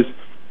 Because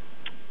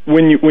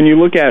when you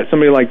look at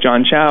somebody like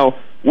John Chow,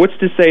 what's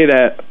to say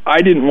that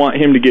I didn't want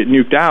him to get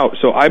nuked out,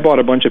 so I bought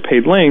a bunch of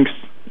paid links,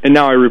 and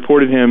now I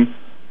reported him?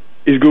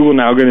 Is Google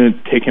now going to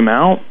take him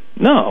out?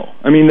 No.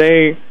 I mean,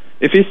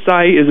 if his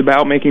site is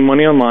about making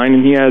money online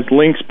and he has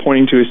links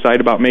pointing to his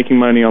site about making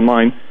money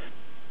online,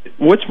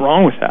 what's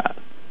wrong with that?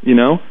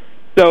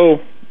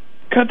 So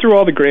cut through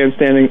all the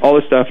grandstanding, all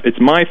this stuff. It's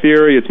my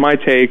theory, it's my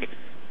take.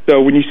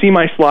 So when you see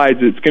my slides,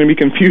 it's going to be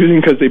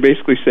confusing because they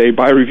basically say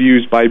buy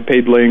reviews, buy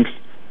paid links,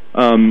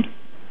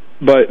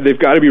 but they've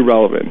got to be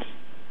relevant.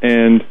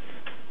 And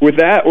with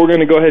that, we're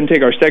going to go ahead and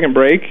take our second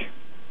break,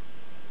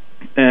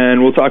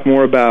 and we'll talk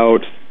more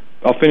about,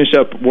 I'll finish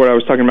up what I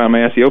was talking about in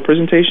my SEO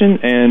presentation,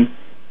 and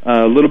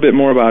a little bit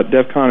more about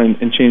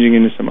DevCon and changing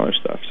into some other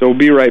stuff. So we'll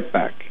be right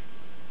back.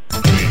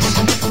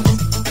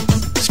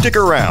 Stick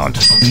around.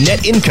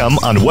 Net Income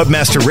on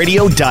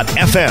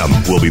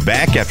webmasterradio.fm. We'll be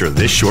back after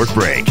this short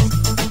break.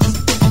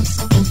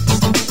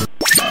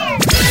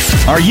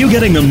 Are you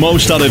getting the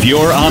most out of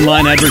your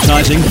online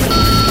advertising?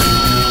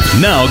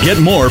 Now get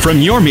more from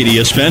your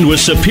media spend with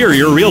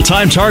superior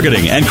real-time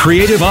targeting and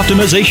creative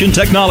optimization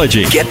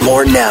technology. Get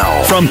more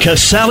now from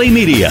Casale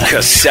Media.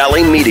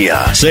 Casale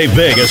Media. Save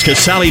big as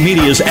Casale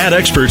Media's ad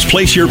experts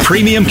place your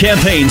premium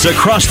campaigns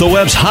across the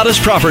web's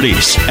hottest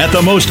properties at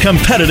the most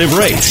competitive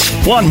rates.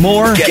 Want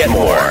more? Get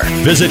more.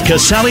 Visit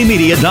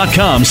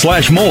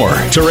CasaleMedia.com/more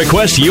to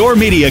request your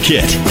media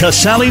kit.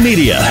 Casale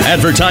Media.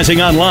 Advertising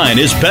online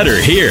is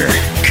better here.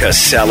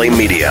 Casale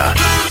Media.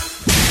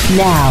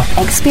 Now,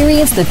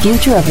 experience the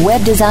future of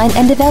web design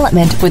and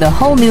development with a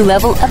whole new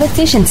level of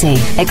efficiency,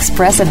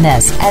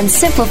 expressiveness, and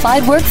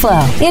simplified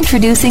workflow.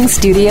 Introducing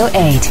Studio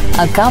 8,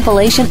 a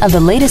compilation of the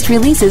latest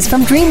releases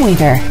from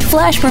Dreamweaver,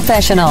 Flash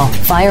Professional,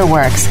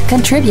 Fireworks,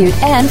 Contribute,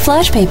 and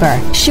FlashPaper,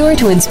 sure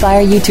to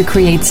inspire you to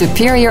create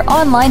superior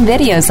online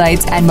video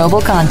sites and mobile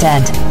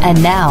content.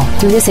 And now,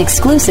 through this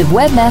exclusive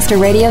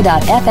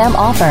WebmasterRadio.fm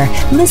offer,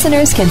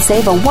 listeners can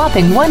save a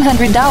whopping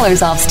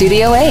 $100 off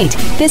Studio 8.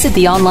 Visit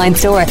the online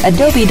store at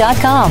Adobe.com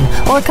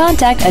or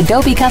contact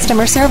Adobe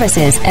Customer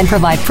Services and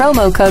provide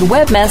promo code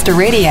Webmaster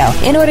Radio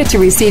in order to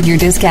receive your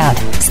discount.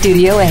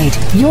 Studio 8,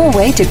 your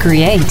way to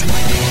create.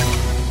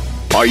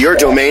 Are your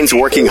domains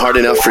working hard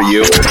enough for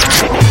you?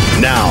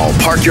 Now,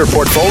 park your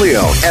portfolio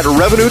at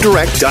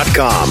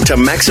RevenueDirect.com to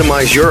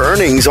maximize your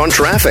earnings on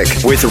traffic.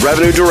 With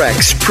Revenue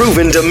Direct's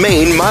proven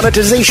domain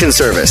monetization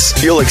service,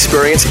 you'll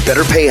experience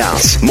better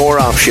payouts, more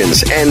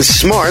options, and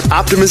smart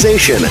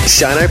optimization.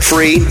 Sign up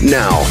free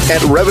now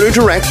at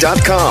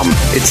RevenueDirect.com.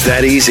 It's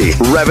that easy.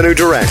 Revenue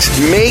Direct.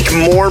 Make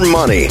more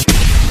money.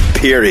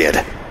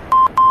 Period.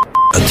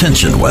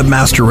 Attention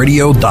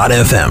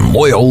WebmasterRadio.fm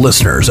loyal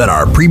listeners and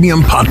our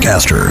premium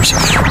podcasters.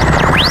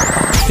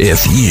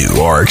 If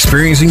you are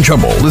experiencing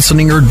trouble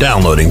listening or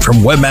downloading from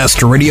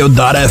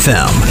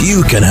webmasterradio.fm,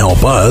 you can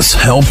help us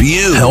help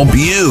you.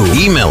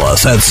 Email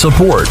us at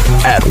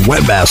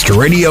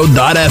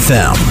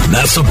support@webmasterradio.fm.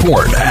 That's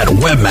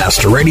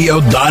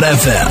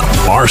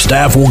support@webmasterradio.fm. Our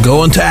staff will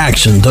go into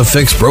action to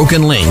fix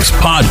broken links,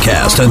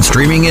 podcast, and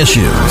streaming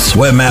issues.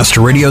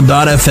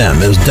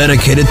 Webmasterradio.fm is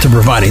dedicated to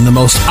providing the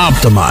most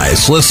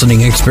optimized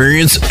listening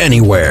experience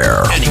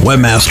anywhere.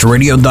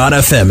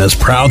 Webmasterradio.fm is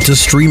proud to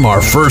stream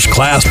our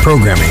first-class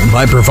programming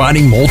by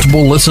providing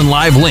multiple listen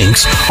live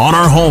links on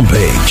our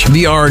homepage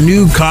via our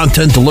new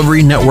content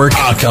delivery network,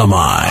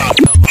 Akamai.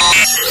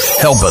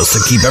 Help us to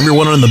keep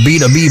everyone in the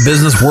B2B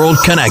business world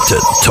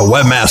connected to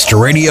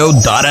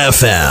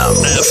webmasterradio.fm.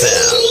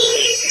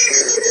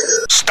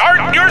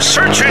 Start your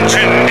search engine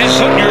and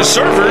put your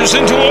servers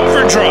into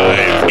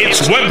overdrive.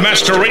 It's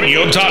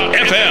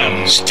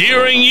webmasterradio.fm,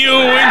 steering you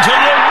into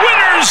the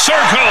winner's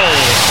circle.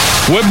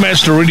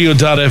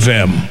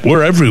 Webmasterradio.fm,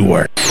 we're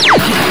everywhere.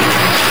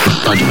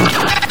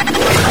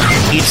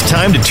 It's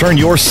time to turn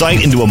your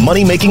site into a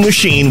money-making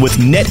machine with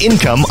Net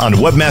Income on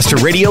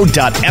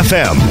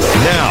webmasterradio.fm.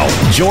 Now,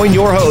 join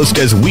your host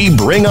as we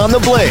bring on the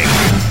bling,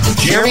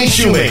 Jeremy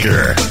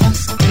Shoemaker.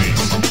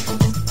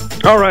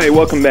 All right,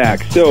 welcome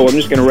back. So I'm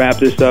just going to wrap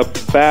this up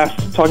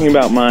fast, talking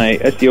about my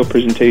SEO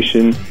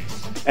presentation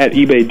at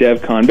eBay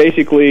DevCon.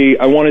 Basically,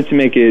 I wanted to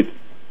make it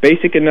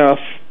basic enough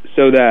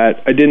so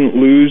that I didn't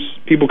lose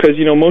people, because,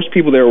 most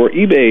people there were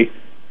eBay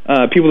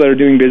people that are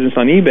doing business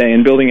on eBay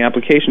and building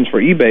applications for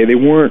eBay. They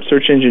weren't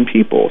search engine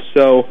people.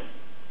 So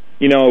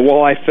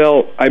while I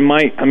felt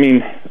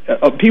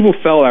people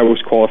felt I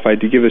was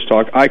qualified to give this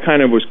talk, I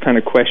was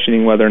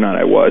questioning whether or not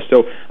I was.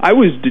 So I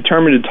was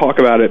determined to talk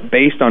about it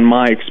based on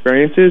my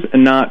experiences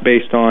and not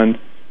based on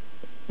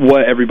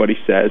what everybody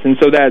says. And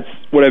so that's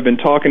what I've been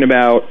talking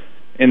about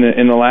in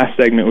the last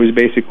segment, was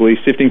basically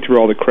sifting through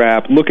all the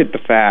crap, look at the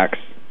facts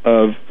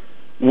of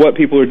what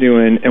people are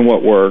doing and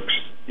what works.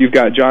 You've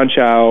got John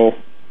Chow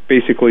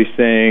basically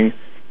saying,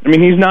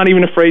 he's not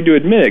even afraid to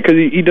admit it because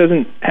he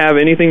doesn't have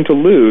anything to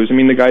lose.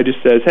 The guy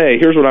just says, hey,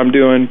 here's what I'm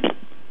doing.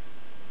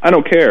 I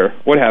don't care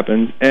what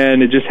happens.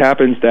 And it just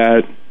happens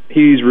that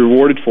he's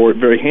rewarded for it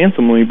very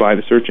handsomely by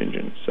the search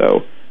engine.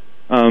 So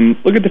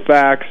look at the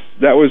facts.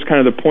 That was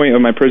kind of the point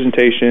of my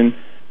presentation.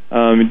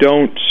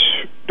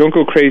 Don't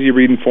go crazy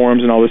reading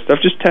forums and all this stuff.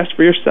 Just test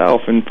for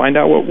yourself and find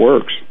out what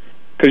works.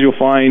 Because you'll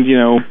find,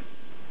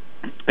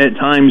 at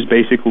times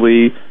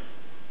basically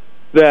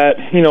that,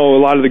 a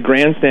lot of the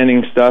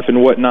grandstanding stuff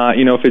and whatnot,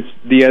 if it's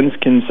the ends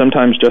can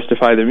sometimes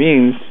justify the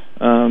means.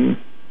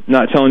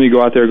 Not telling you to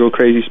go out there, go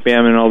crazy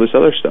spamming and all this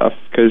other stuff,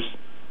 because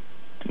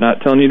not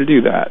telling you to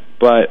do that.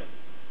 But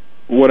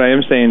what I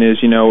am saying is,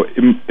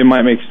 it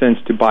might make sense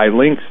to buy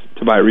links,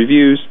 to buy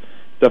reviews,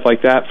 stuff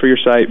like that for your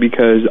site,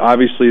 because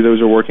obviously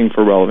those are working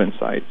for relevant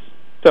sites.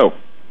 So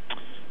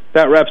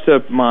that wraps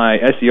up my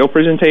SEO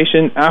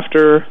presentation.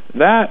 After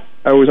that,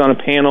 I was on a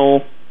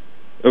panel.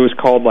 It was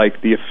called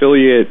the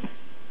Affiliate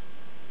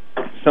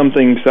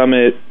Something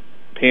Summit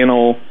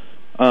panel.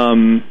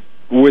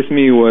 With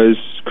me was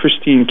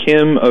Christine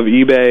Kim of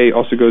eBay,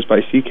 also goes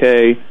by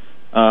CK,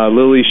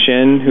 Lily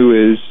Shin,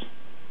 who is,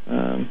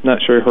 not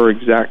sure her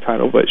exact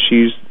title, but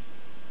she's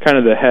kind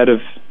of the head of,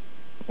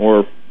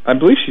 or I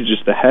believe she's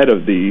just the head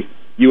of the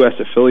U.S.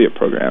 affiliate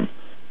program.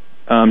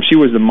 She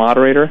was the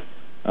moderator.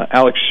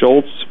 Alex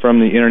Schultz from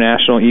the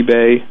international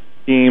eBay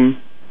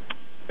team,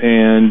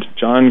 and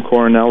John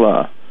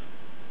Coronella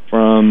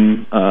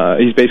from,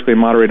 he's basically a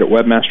moderator at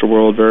Webmaster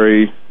World,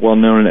 very well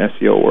known in the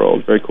SEO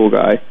world, very cool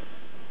guy.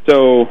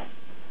 So,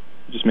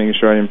 just making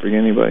sure I didn't forget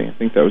anybody. I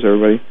think that was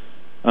everybody.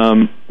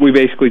 We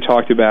basically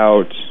talked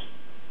about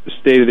the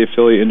state of the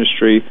affiliate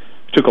industry.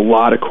 We took a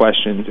lot of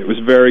questions. It was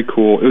very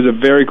cool. It was a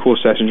very cool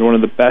session. It was one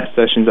of the best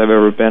sessions I've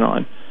ever been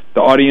on. The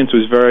audience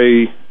was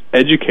very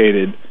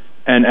educated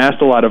and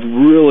asked a lot of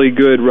really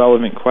good,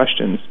 relevant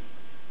questions.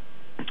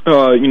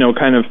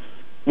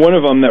 One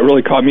of them that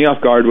really caught me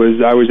off guard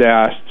was I was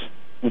asked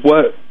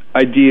what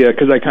idea,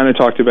 because I kind of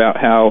talked about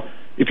how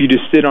if you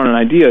just sit on an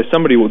idea,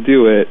 somebody will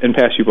do it and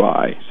pass you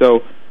by. So,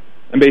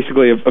 and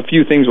basically, a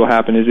few things will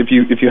happen. Is if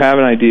you have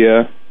an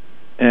idea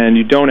and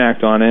you don't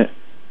act on it,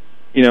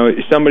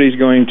 somebody's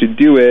going to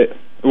do it.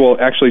 Well,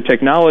 actually,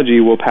 technology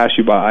will pass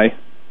you by,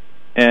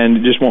 and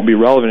it just won't be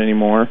relevant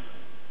anymore.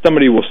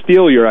 Somebody will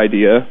steal your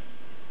idea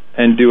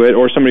and do it,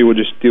 or somebody will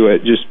just do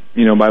it. Just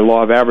by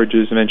law of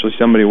averages, eventually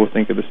somebody will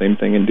think of the same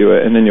thing and do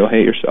it, and then you'll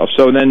hate yourself.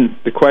 So then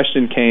the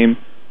question came,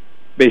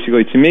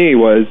 basically to me,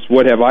 was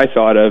what have I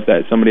thought of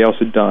that somebody else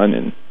had done,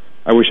 and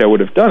I wish I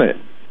would have done it.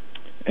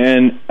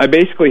 And I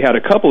basically had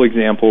a couple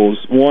examples.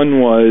 One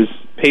was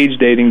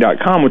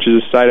PageDating.com, which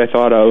is a site I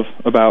thought of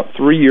about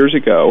 3 years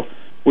ago,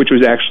 which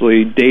was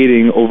actually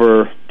dating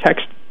over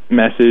text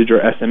message or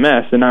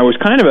SMS, and I was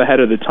kind of ahead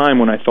of the time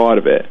when I thought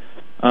of it.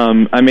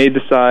 I made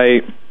the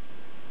site.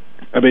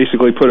 I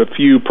basically put a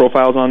few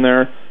profiles on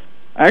there.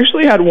 I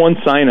actually had one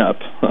sign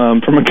up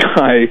from a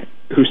guy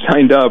who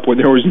signed up when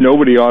there was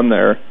nobody on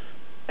there.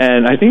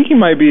 And I think he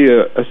might be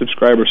a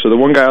subscriber. So the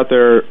one guy out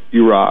there,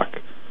 you rock.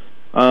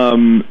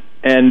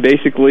 And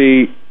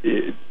basically,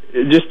 it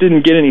just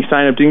didn't get any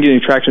sign-up, didn't get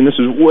any traction. This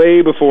was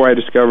way before I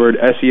discovered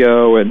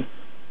SEO and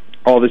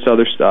all this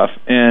other stuff,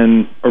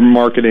 or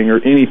marketing or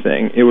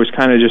anything. It was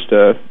kind of just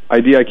a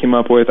idea I came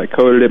up with. I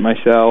coded it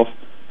myself,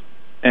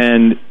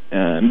 and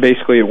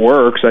basically it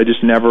works. I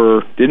just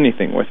never did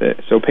anything with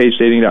it. So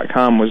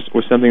PageDating.com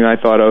was something that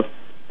I thought of.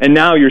 And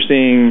now you're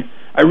seeing...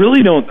 I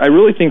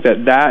really think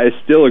that is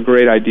still a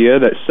great idea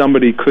that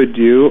somebody could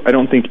do. I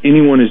don't think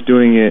anyone is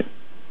doing it.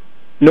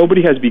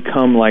 Nobody has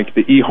become like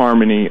the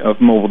eHarmony of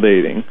mobile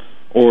dating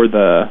or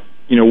the,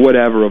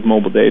 whatever of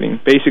mobile dating.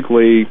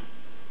 Basically,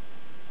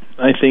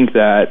 I think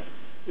that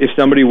if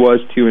somebody was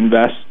to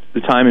invest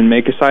the time and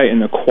make a site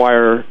and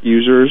acquire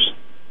users,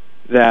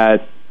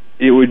 that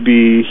it would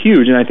be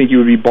huge, and I think you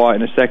would be bought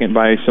in a second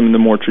by some of the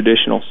more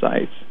traditional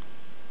sites.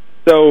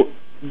 So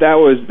that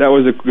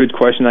was a good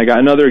question I got.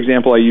 Another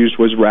example I used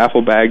was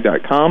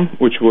rafflebag.com,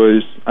 which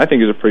I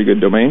think is a pretty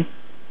good domain.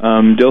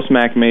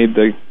 Dilsmack made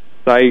the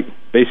site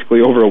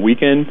basically over a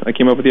weekend. I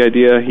came up with the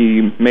idea,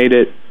 he made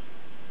it,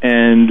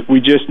 and we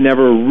just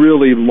never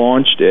really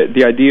launched it.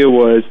 The idea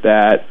was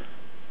that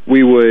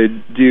we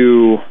would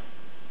do,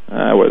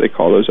 what do they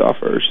call those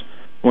offers?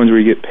 Ones where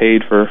you get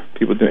paid for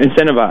people doing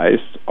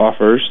incentivized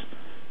offers.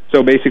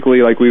 So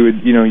basically, like you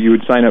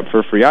would sign up for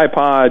a free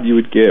iPod, you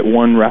would get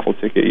one raffle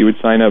ticket. You would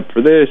sign up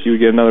for this, you would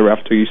get another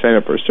raffle ticket. You sign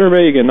up for a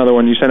survey, you get another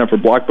one. You sign up for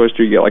Blockbuster,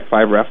 you get like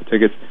 5 raffle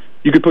tickets.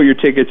 You could put your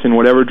tickets in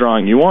whatever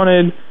drawing you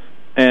wanted,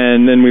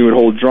 and then we would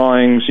hold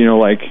drawings,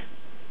 like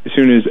as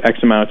soon as X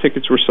amount of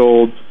tickets were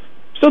sold,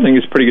 still think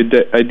it's a pretty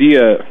good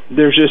idea.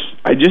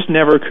 I just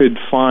never could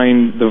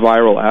find the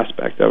viral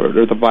aspect of it,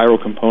 or the viral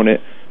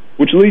component,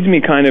 which leads me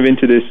kind of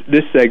into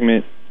this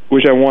segment,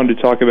 which I wanted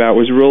to talk about,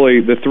 was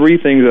really the three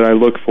things that I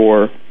look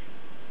for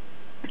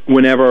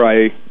whenever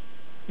I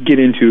get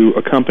into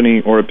a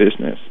company or a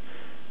business.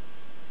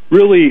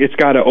 Really, it's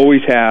got to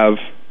always have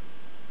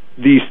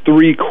these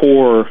three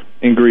core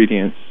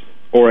ingredients,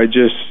 or I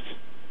just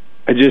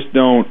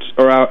don't,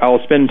 or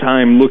I'll spend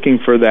time looking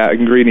for that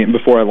ingredient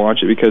before I launch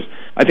it, because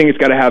I think it's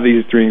got to have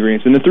these three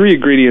ingredients. And the three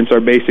ingredients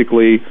are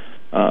basically,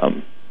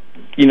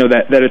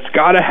 that it's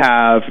got to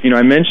have,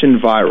 I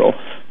mentioned viral,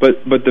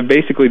 but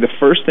basically the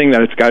first thing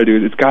that it's got to do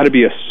is it's got to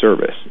be a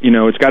service.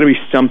 It's got to be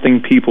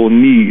something people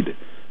need,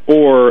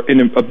 or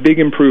a big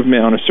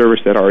improvement on a service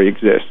that already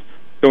exists.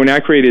 So when I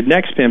created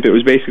NextPimp, it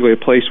was basically a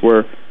place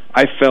where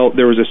I felt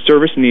there was a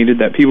service needed,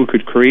 that people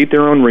could create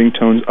their own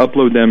ringtones,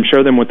 upload them,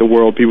 share them with the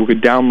world, people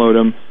could download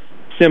them.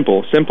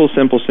 Simple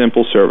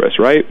service,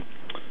 right?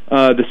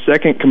 The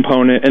second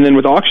component, and then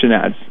with auction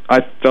ads, I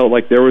felt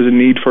like there was a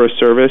need for a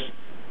service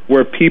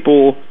where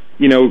people,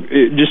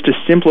 just to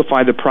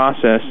simplify the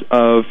process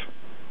of,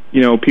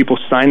 people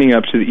signing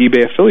up to the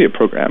eBay affiliate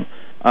program.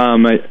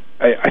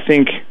 I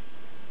think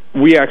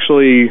we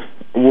actually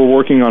were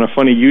working on a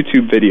funny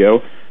YouTube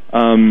video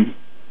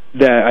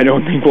that I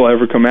don't think will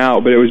ever come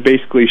out, but it was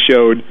basically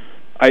showed,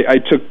 I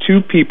took two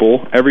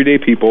people, everyday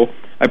people,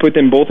 I put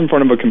them both in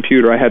front of a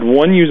computer. I had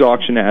one use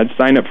auction ads,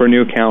 sign up for a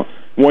new account,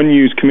 one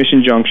use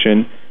Commission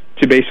Junction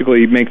to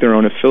basically make their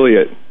own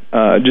affiliate,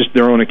 just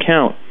their own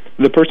account.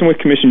 The person with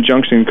Commission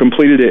Junction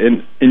completed it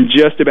in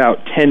just about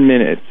 10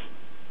 minutes,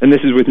 and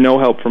this is with no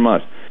help from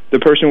us. The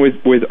person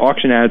with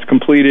auction ads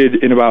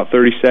completed in about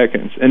 30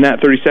 seconds, and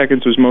that 30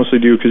 seconds was mostly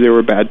due because they were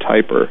a bad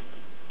typer.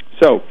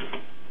 So,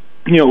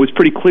 it was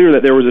pretty clear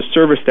that there was a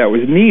service that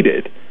was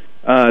needed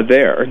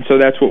there, and so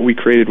that's what we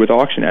created with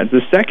auction ads.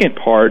 The second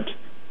part,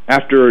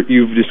 after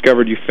you've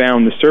discovered you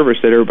found the service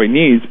that everybody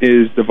needs,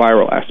 is the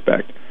viral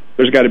aspect.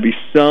 There's got to be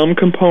some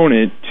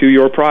component to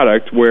your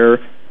product where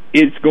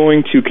it's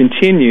going to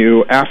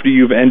continue after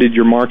you've ended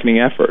your marketing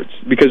efforts.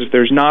 Because if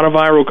there's not a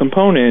viral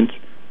component,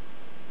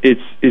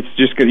 it's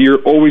just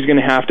you're always going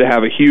to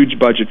have a huge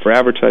budget for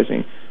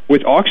advertising.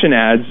 With auction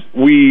ads,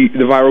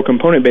 the viral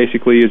component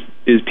basically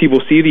is people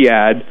see the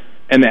ad,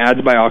 and the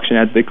ads by auction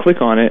ads, they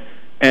click on it,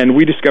 and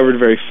we discovered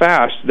very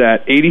fast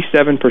that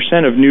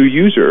 87% of new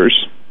users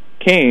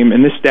came, and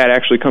this stat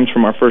actually comes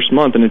from our first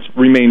month, and it's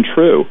remained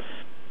true.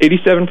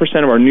 87%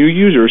 of our new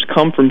users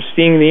come from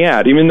seeing the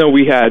ad, even though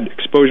we had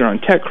exposure on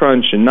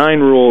TechCrunch and 9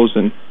 Rules,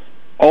 and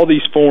all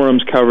these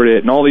forums covered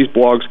it, and all these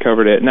blogs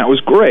covered it, and that was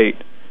great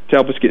to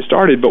help us get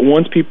started. But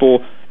once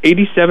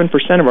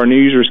 87% of our new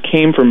users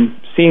came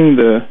from seeing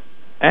the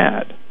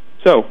ad.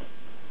 So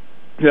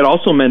that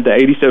also meant that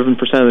 87%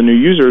 of the new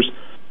users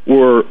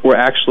were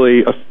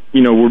actually,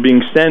 were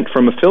being sent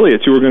from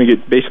affiliates who were going to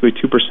get basically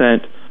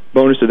 2%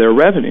 bonus of their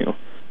revenue.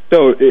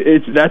 So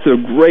that's a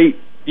great,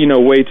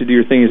 way to do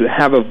your thing, is to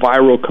have a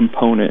viral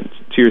component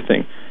to your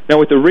thing. Now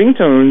with the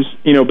ringtones,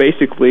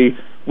 basically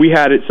we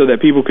had it so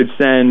that people could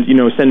send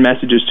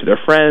messages to their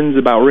friends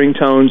about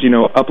ringtones,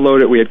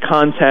 upload it. We had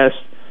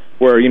contests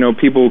where,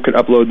 people could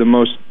upload the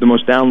most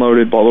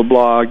downloaded, blah, blah,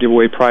 blah, give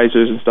away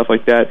prizes and stuff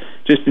like that,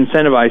 just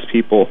incentivize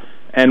people.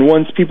 And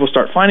once people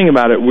start finding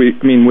about it, with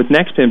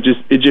NextPimp,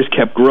 it just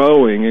kept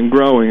growing and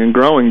growing and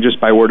growing just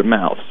by word of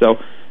mouth. So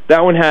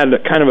that one had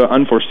kind of an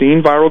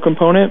unforeseen viral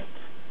component.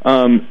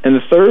 And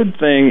the third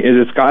thing is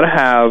it's got to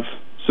have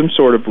some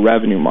sort of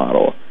revenue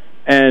model.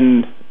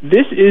 And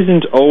this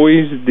isn't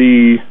always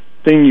the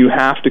thing you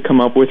have to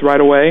come up with right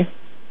away,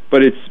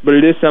 but it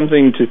is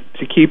something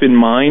to keep in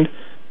mind.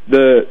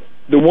 The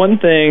one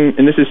thing,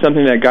 and this is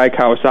something that Guy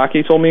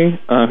Kawasaki told me,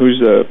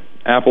 who's a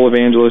Apple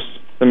evangelist.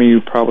 Some of you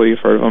probably have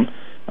heard of him.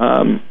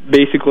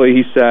 Basically,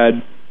 he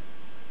said,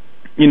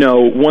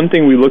 one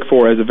thing we look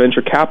for as a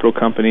venture capital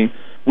company,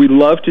 we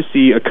love to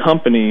see a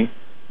company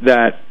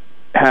that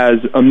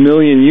has 1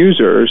 million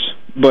users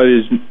but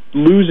is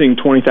losing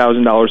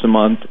 $20,000 a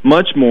month,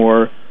 much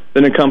more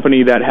than a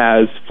company that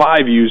has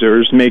 5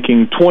 users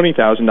making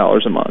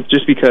 $20,000 a month,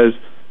 just because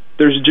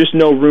there's just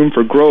no room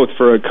for growth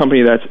for a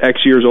company that's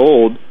X years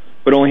old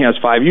but only has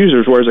 5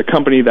 users, whereas a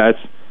company that's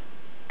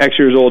X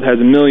years old has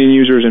 1 million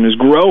users and is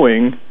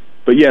growing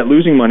but yet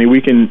losing money. We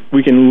can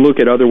look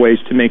at other ways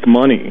to make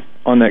money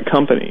on that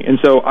company. And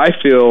so I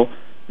feel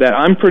that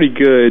I'm pretty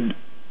good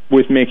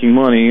with making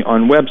money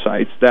on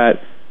websites,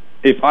 that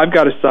if I've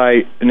got a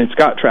site and it's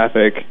got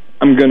traffic,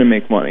 I'm going to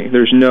make money.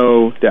 There's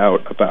no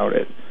doubt about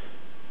it.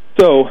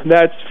 So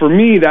for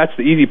me, that's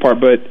the easy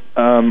part, but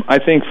I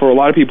think for a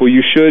lot of people,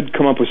 you should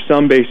come up with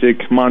some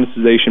basic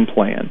monetization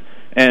plan.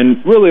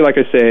 And really, like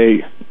I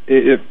say,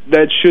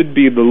 that should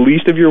be the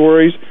least of your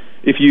worries.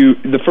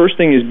 The first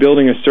thing is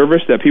building a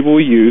service that people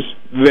will use,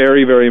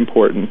 very, very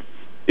important.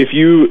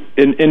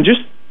 And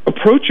just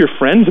approach your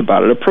friends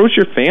about it, approach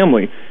your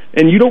family.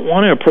 And you don't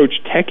want to approach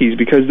techies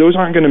because those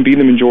aren't going to be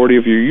the majority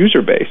of your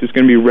user base. It's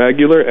going to be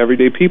regular,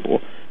 everyday people.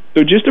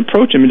 So just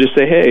approach them and just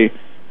say, hey,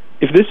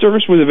 if this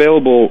service was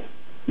available,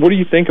 what do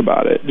you think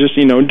about it? Just,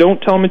 don't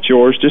tell them it's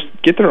yours. Just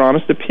get their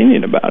honest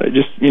opinion about it.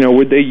 Just,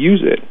 would they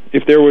use it?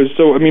 If there was,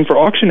 for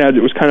auction ads,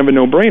 it was kind of a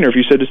no-brainer. If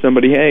you said to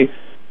somebody, hey,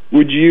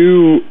 would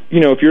you,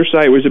 if your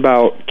site was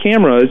about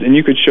cameras and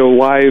you could show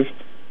live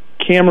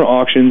camera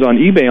auctions on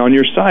eBay on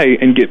your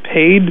site and get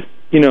paid,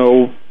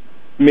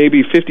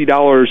 maybe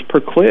 $50 per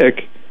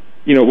click,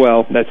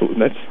 well, that's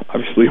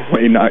obviously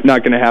way not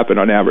going to happen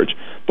on average.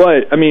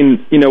 But,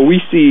 we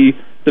see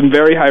some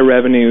very high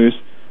revenues,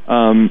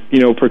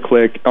 per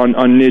click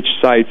on niche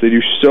sites. They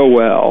do so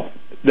well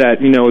that,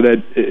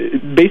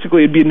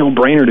 basically it'd be a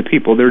no-brainer to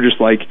people. They're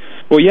just like,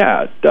 well,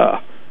 yeah,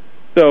 duh.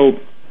 So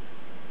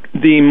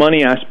the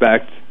money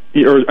aspect,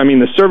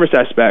 the service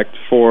aspect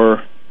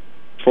for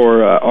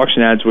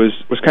auction ads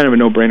was kind of a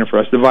no-brainer for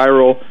us. The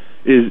viral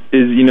is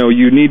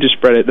you need to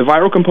spread it. The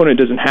viral component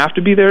doesn't have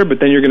to be there, but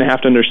then you're going to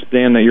have to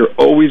understand that you're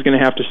always going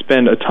to have to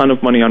spend a ton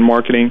of money on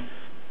marketing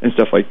and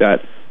stuff like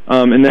that.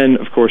 And then,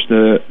 of course,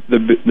 the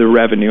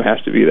revenue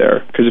has to be there,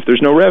 because if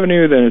there's no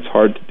revenue, then it's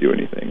hard to do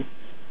anything.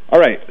 All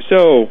right,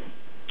 so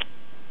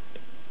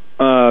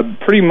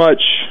pretty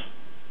much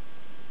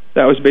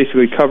that was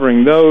basically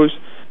covering those.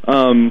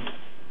 I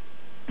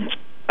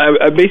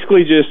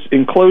basically just,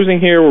 in closing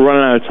here, we're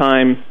running out of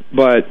time,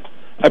 but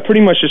I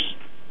pretty much just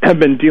have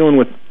been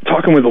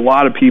talking with a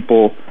lot of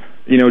people,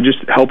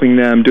 just helping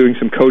them, doing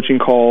some coaching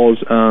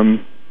calls.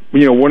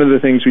 One of the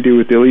things we do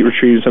with the Elite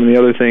Retreat and some of the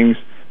other things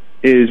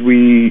is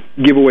we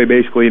give away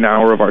basically an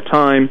hour of our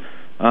time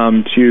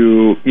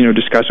to,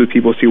 discuss with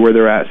people, see where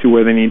they're at, see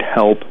where they need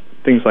help,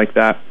 things like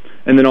that.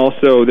 And then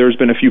also there's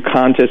been a few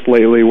contests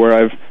lately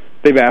where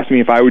they've asked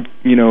me if I would,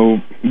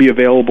 be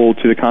available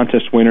to the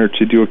contest winner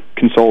to do a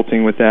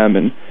consulting with them.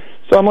 And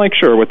so I'm like,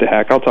 sure, what the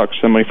heck? I'll talk to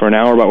somebody for an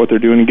hour about what they're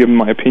doing and give them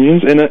my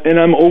opinions. And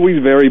I'm always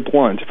very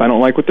blunt. If I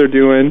don't like what they're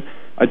doing,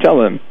 I tell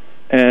them.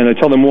 And I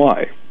tell them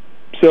why.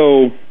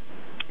 So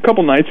a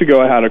couple nights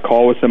ago I had a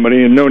call with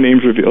somebody, and no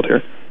names revealed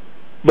here.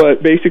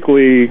 But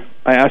basically,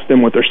 I asked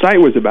them what their site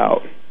was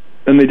about,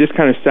 and they just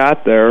kind of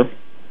sat there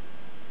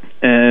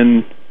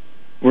and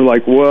were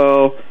like,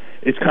 well,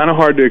 it's kind of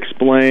hard to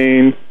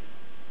explain.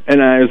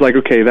 And I was like,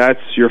 okay, that's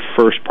your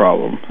first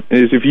problem.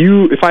 Is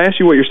if I ask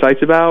you what your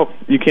site's about,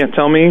 you can't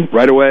tell me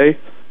right away,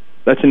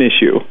 that's an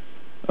issue.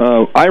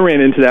 I ran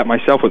into that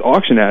myself with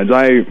auction ads.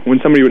 When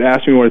somebody would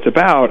ask me what it's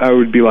about, I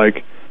would be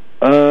like,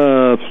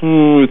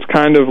 it's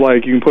kind of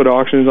like you can put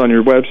auctions on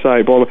your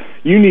website, blah, blah.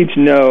 You need to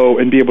know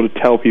and be able to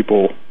tell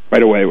people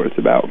right away what it's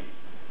about.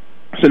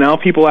 So now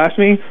people ask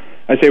me,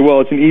 I say,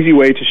 well, it's an easy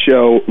way to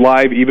show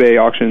live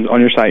eBay auctions on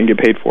your site and get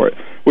paid for it,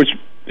 which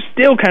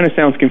still kind of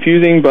sounds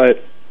confusing,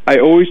 but I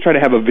always try to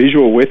have a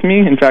visual with me.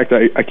 In fact,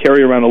 I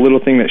carry around a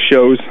little thing that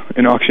shows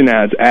an auction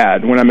ads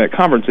ad when I'm at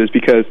conferences,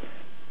 because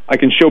I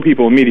can show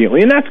people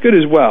immediately, and that's good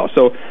as well.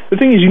 So the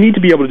thing is, you need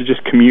to be able to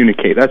just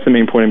communicate. That's the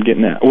main point I'm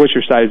getting at. What's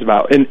your site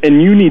about? And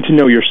you need to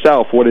know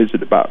yourself what is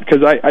it about.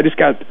 Because I just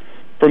got,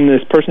 from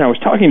this person I was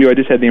talking to, I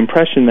just had the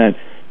impression that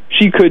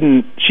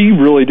she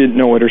really didn't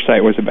know what her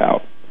site was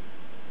about.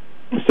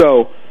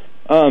 So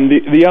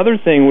the other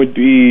thing would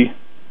be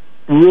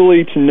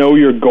really to know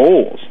your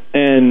goals.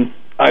 And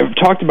I've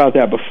talked about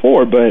that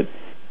before, but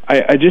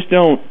I just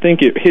don't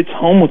think it hits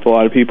home with a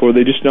lot of people, or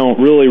they just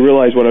don't really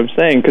realize what I'm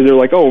saying, because they're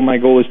like, oh, my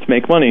goal is to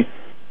make money.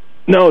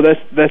 No,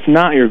 that's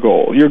not your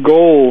goal. Your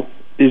goal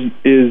is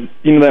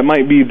that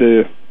might be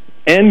the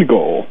end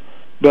goal,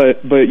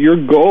 but your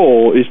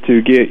goal is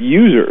to get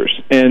users.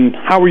 And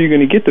how are you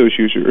going to get those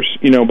users?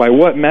 By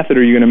what method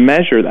are you going to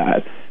measure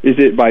that? Is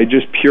it by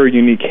just pure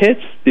unique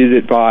hits? Is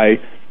it by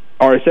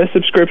RSS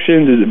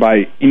subscriptions? Is it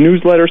by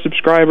newsletter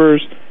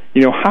subscribers?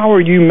 How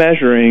are you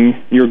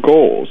measuring your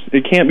goals?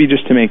 It can't be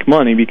just to make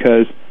money,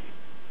 because,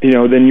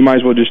 then you might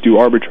as well just do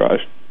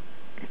arbitrage,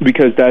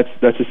 because that's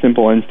a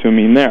simple ends to a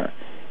mean there.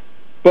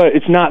 But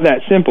it's not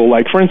that simple.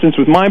 Like, for instance,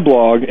 with my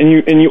blog,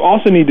 and you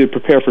also need to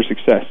prepare for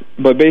success.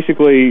 But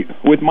basically,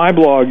 with my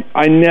blog,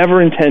 I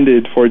never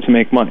intended for it to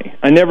make money.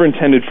 I never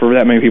intended for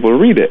that many people to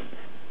read it.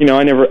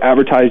 I never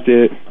advertised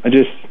it. I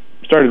just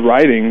started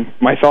writing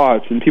my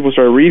thoughts, and people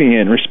started reading it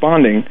and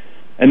responding.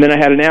 And then I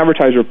had an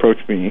advertiser approach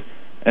me,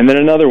 and then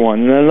another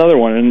one, and then another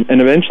one.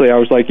 And eventually I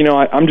was like,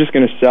 I'm just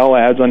going to sell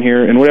ads on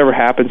here, and whatever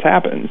happens,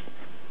 happens.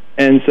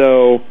 And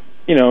so,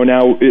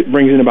 now it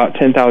brings in about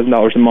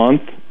 $10,000 a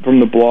month from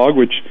the blog,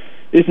 which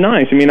is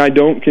nice. I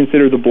don't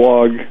consider the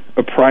blog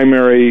a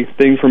primary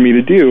thing for me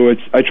to do.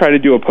 I try to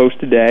do a post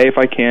a day if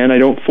I can. I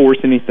don't force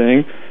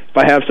anything. If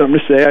I have something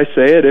to say, I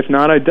say it. If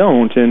not, I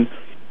don't. And,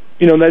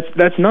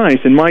 that's nice.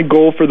 And my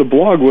goal for the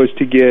blog was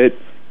to get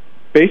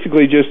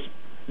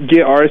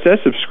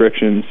RSS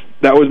subscriptions.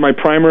 That was my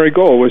primary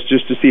goal, was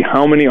just to see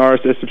how many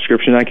RSS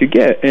subscriptions I could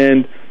get.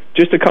 And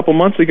just a couple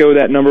months ago,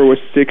 that number was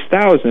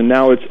 6,000.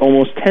 Now it's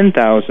almost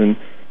 10,000.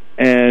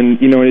 And,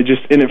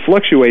 it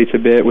fluctuates a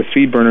bit with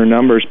FeedBurner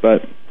numbers,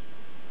 but,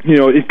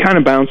 it kind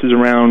of bounces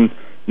around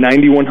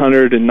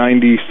 9,100 and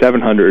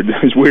 9,700,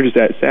 as weird as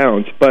that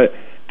sounds. But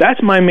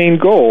that's my main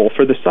goal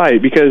for the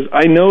site, because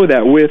I know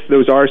that with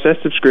those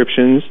RSS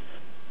subscriptions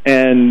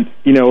and,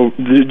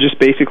 just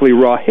basically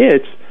raw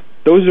hits,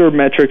 those are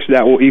metrics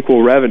that will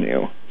equal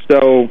revenue.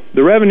 So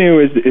the revenue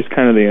is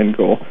kind of the end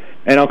goal.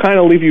 And I'll kind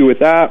of leave you with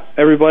that,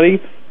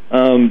 everybody.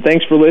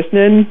 Thanks for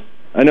listening.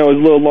 I know it was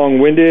a little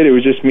long-winded. It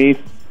was just me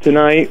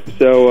tonight.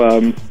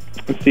 So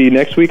let's see,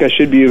 next week I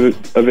should be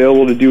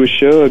available to do a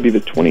show. It'd be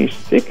the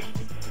 26th.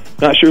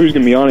 Not sure who's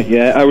going to be on it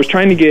yet. I was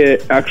trying to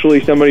get actually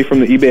somebody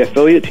from the eBay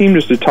affiliate team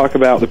just to talk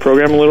about the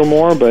program a little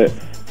more, but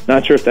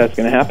not sure if that's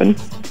going to happen.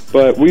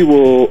 But we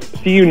will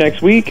see you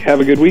next week. Have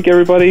a good week,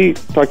 everybody.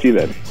 Talk to you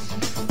then.